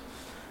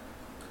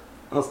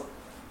 Well,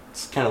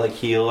 it's kind of like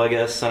heal, I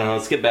guess. I don't know.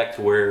 Let's get back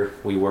to where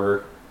we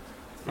were.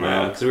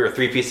 Yeah. Because we were a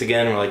 3-piece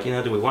again. We're like,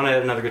 do we want to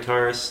add another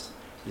guitarist?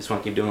 You just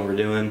want to keep doing what we're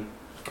doing.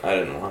 I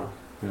didn't want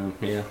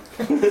Yeah.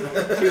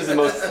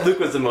 Luke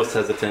was the most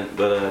hesitant,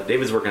 but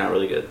David's working out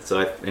really good. So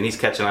and he's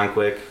catching on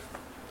quick,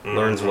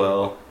 learns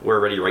well. We're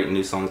already writing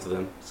new songs with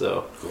him.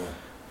 So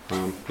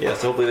Cool. yeah.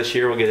 So hopefully this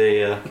year we'll get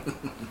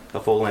a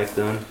full length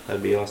done.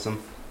 That'd be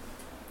awesome.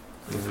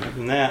 And other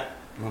than that,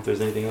 I don't know if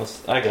there's anything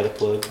else I got to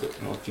plug, but I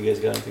don't know if you guys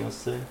got anything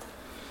else to say.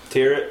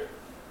 Tear It.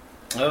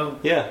 Oh,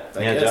 Yeah, I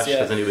yeah. guess, Josh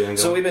has a new band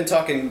So going. we've been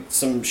talking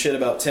some shit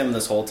about Tim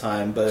this whole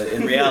time, but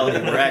in reality,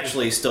 we're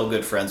actually still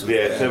good friends with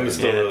Yeah, him. Tim is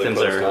still really Tim's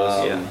close our to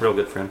us. yeah, real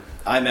good friend.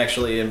 I'm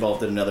actually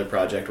involved in another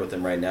project with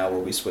him right now where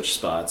we switch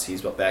spots.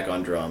 He's back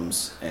on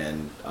drums,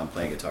 and I'm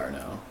playing guitar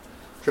now.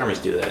 Drummers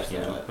do that,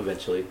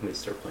 eventually. They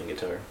start playing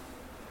guitar.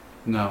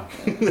 No.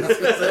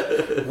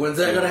 When's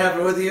that gonna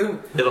happen with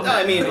you? It'll No,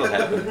 I mean, it'll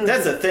happen.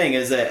 that's the thing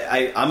is that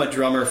I'm a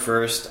drummer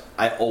first.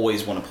 I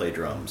always want to play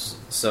drums,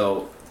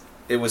 so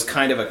it was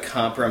kind of a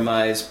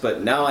compromise.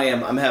 But now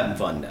I'm having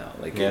fun now.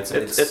 Like Yeah, it's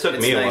it took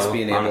me a nice while,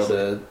 being honestly.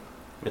 able to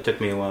It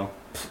took me a while.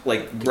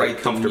 like write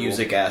the comfortable.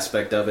 music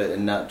aspect of it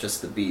and not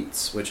just the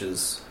beats, which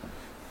is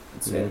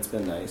it's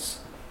been nice.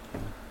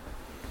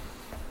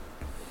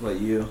 What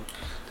about you?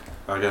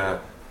 I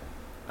got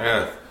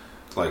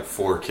like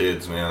 4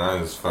 kids, man.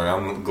 I'm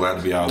glad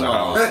to be out of the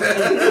Aw. house.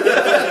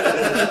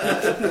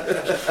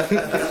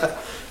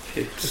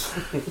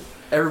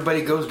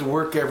 Everybody goes to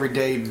work every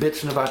day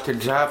bitching about their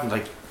job and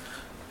like,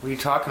 what are you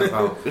talking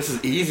about? This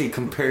is easy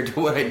compared to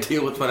what I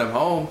deal with when I'm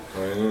home.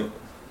 Right?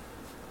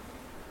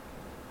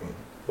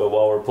 But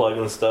while we're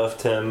plugging stuff,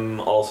 Tim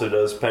also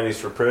does Pennies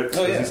for Pricks.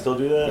 Oh, Does yeah. he still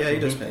do that? Yeah, he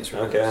does pennies for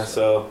Okay, Pricks.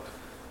 so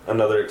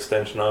another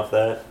extension off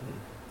that.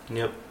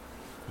 Yep.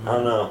 I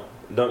don't know.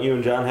 Don't you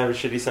and John have a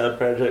shitty side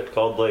project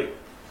called like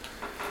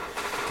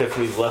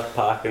Tiffany's Left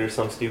Pocket or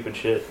some stupid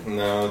shit?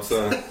 No, it's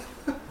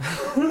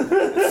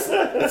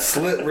it's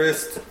slit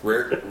wrist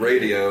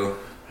radio,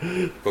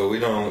 but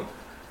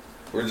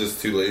we're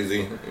just too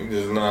lazy.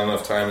 There's not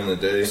enough time in the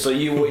day. So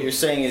what you're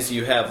saying is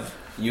you have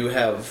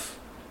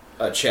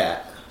a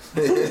chat.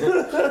 we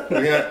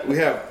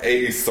have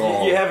a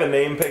song. You have a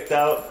name picked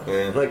out?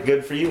 Yeah. Like,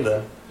 good for you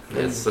then.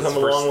 That's Come the a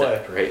first long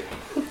step, way. right?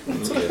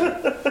 That's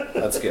good.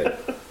 That's good.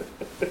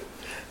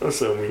 I'm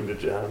so mean to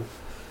John.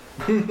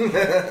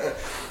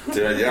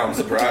 Yeah, I'm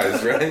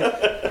surprised, right?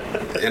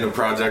 In a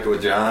project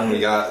with John,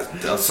 we got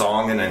a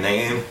song and a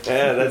name.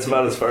 Yeah, that's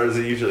about as far as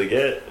I usually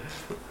get.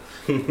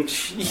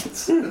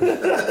 Jeez.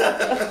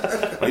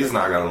 He's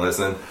not gonna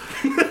listen.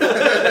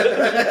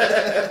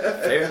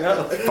 Fair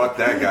enough. Fuck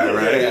that guy,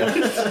 right?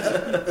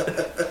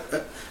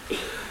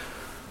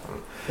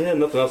 Yeah,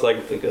 nothing else I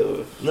can think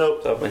of.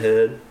 Nope. Top of my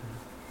head.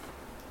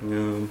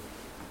 Yeah,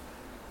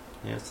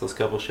 it's those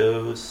couple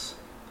shows.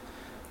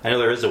 I know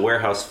there is a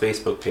Warehouse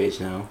Facebook page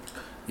now.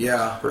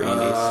 Yeah. For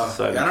Andy's,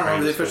 so I've I don't been remember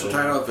trying the to official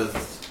follow. title of it.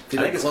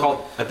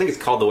 I think it's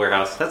called the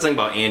Warehouse. That's the thing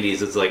about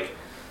Andy's. It's like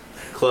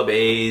Club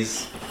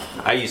A's.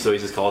 I used to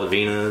always just call it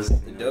Avina's. The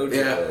dojo.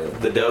 Yeah.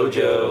 The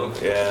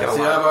Dojo. Yeah.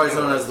 See, I've always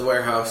known it as the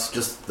warehouse,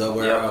 just the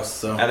warehouse.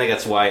 So I think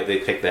that's why they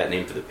picked that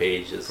name for the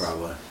page. Is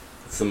probably.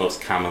 It's the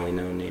most commonly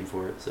known name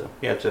for it. So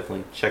yeah,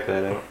 definitely check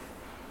that out.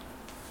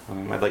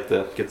 I'd like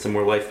to get some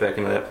more life back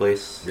into that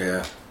place,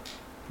 Yeah.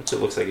 which it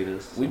looks like it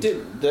is. We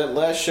did that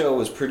last show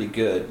was pretty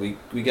good. We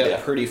got Yeah.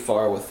 pretty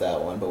far with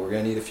that one, but we're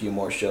gonna need a few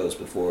more shows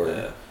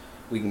before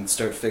we can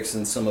start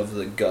fixing some of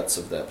the guts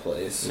of that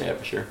place. Yeah,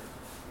 for sure.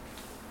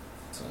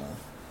 So,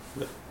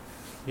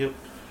 Yep.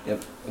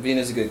 yep,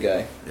 Avina's a good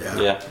guy. Yeah.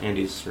 Yeah,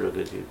 Andy's a real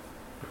good dude.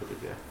 Real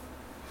good guy.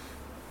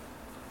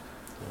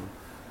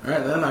 All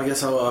right, then I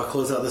guess I'll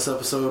close out this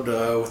episode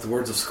with the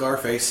words of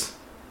Scarface.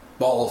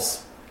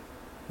 Balls.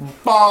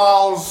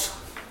 Balls!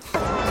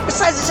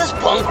 Besides, it's just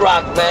punk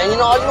rock, man. You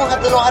know, you don't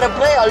have to know how to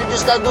play. All you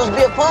just gotta do is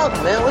be a punk,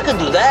 man. We can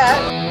do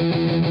that.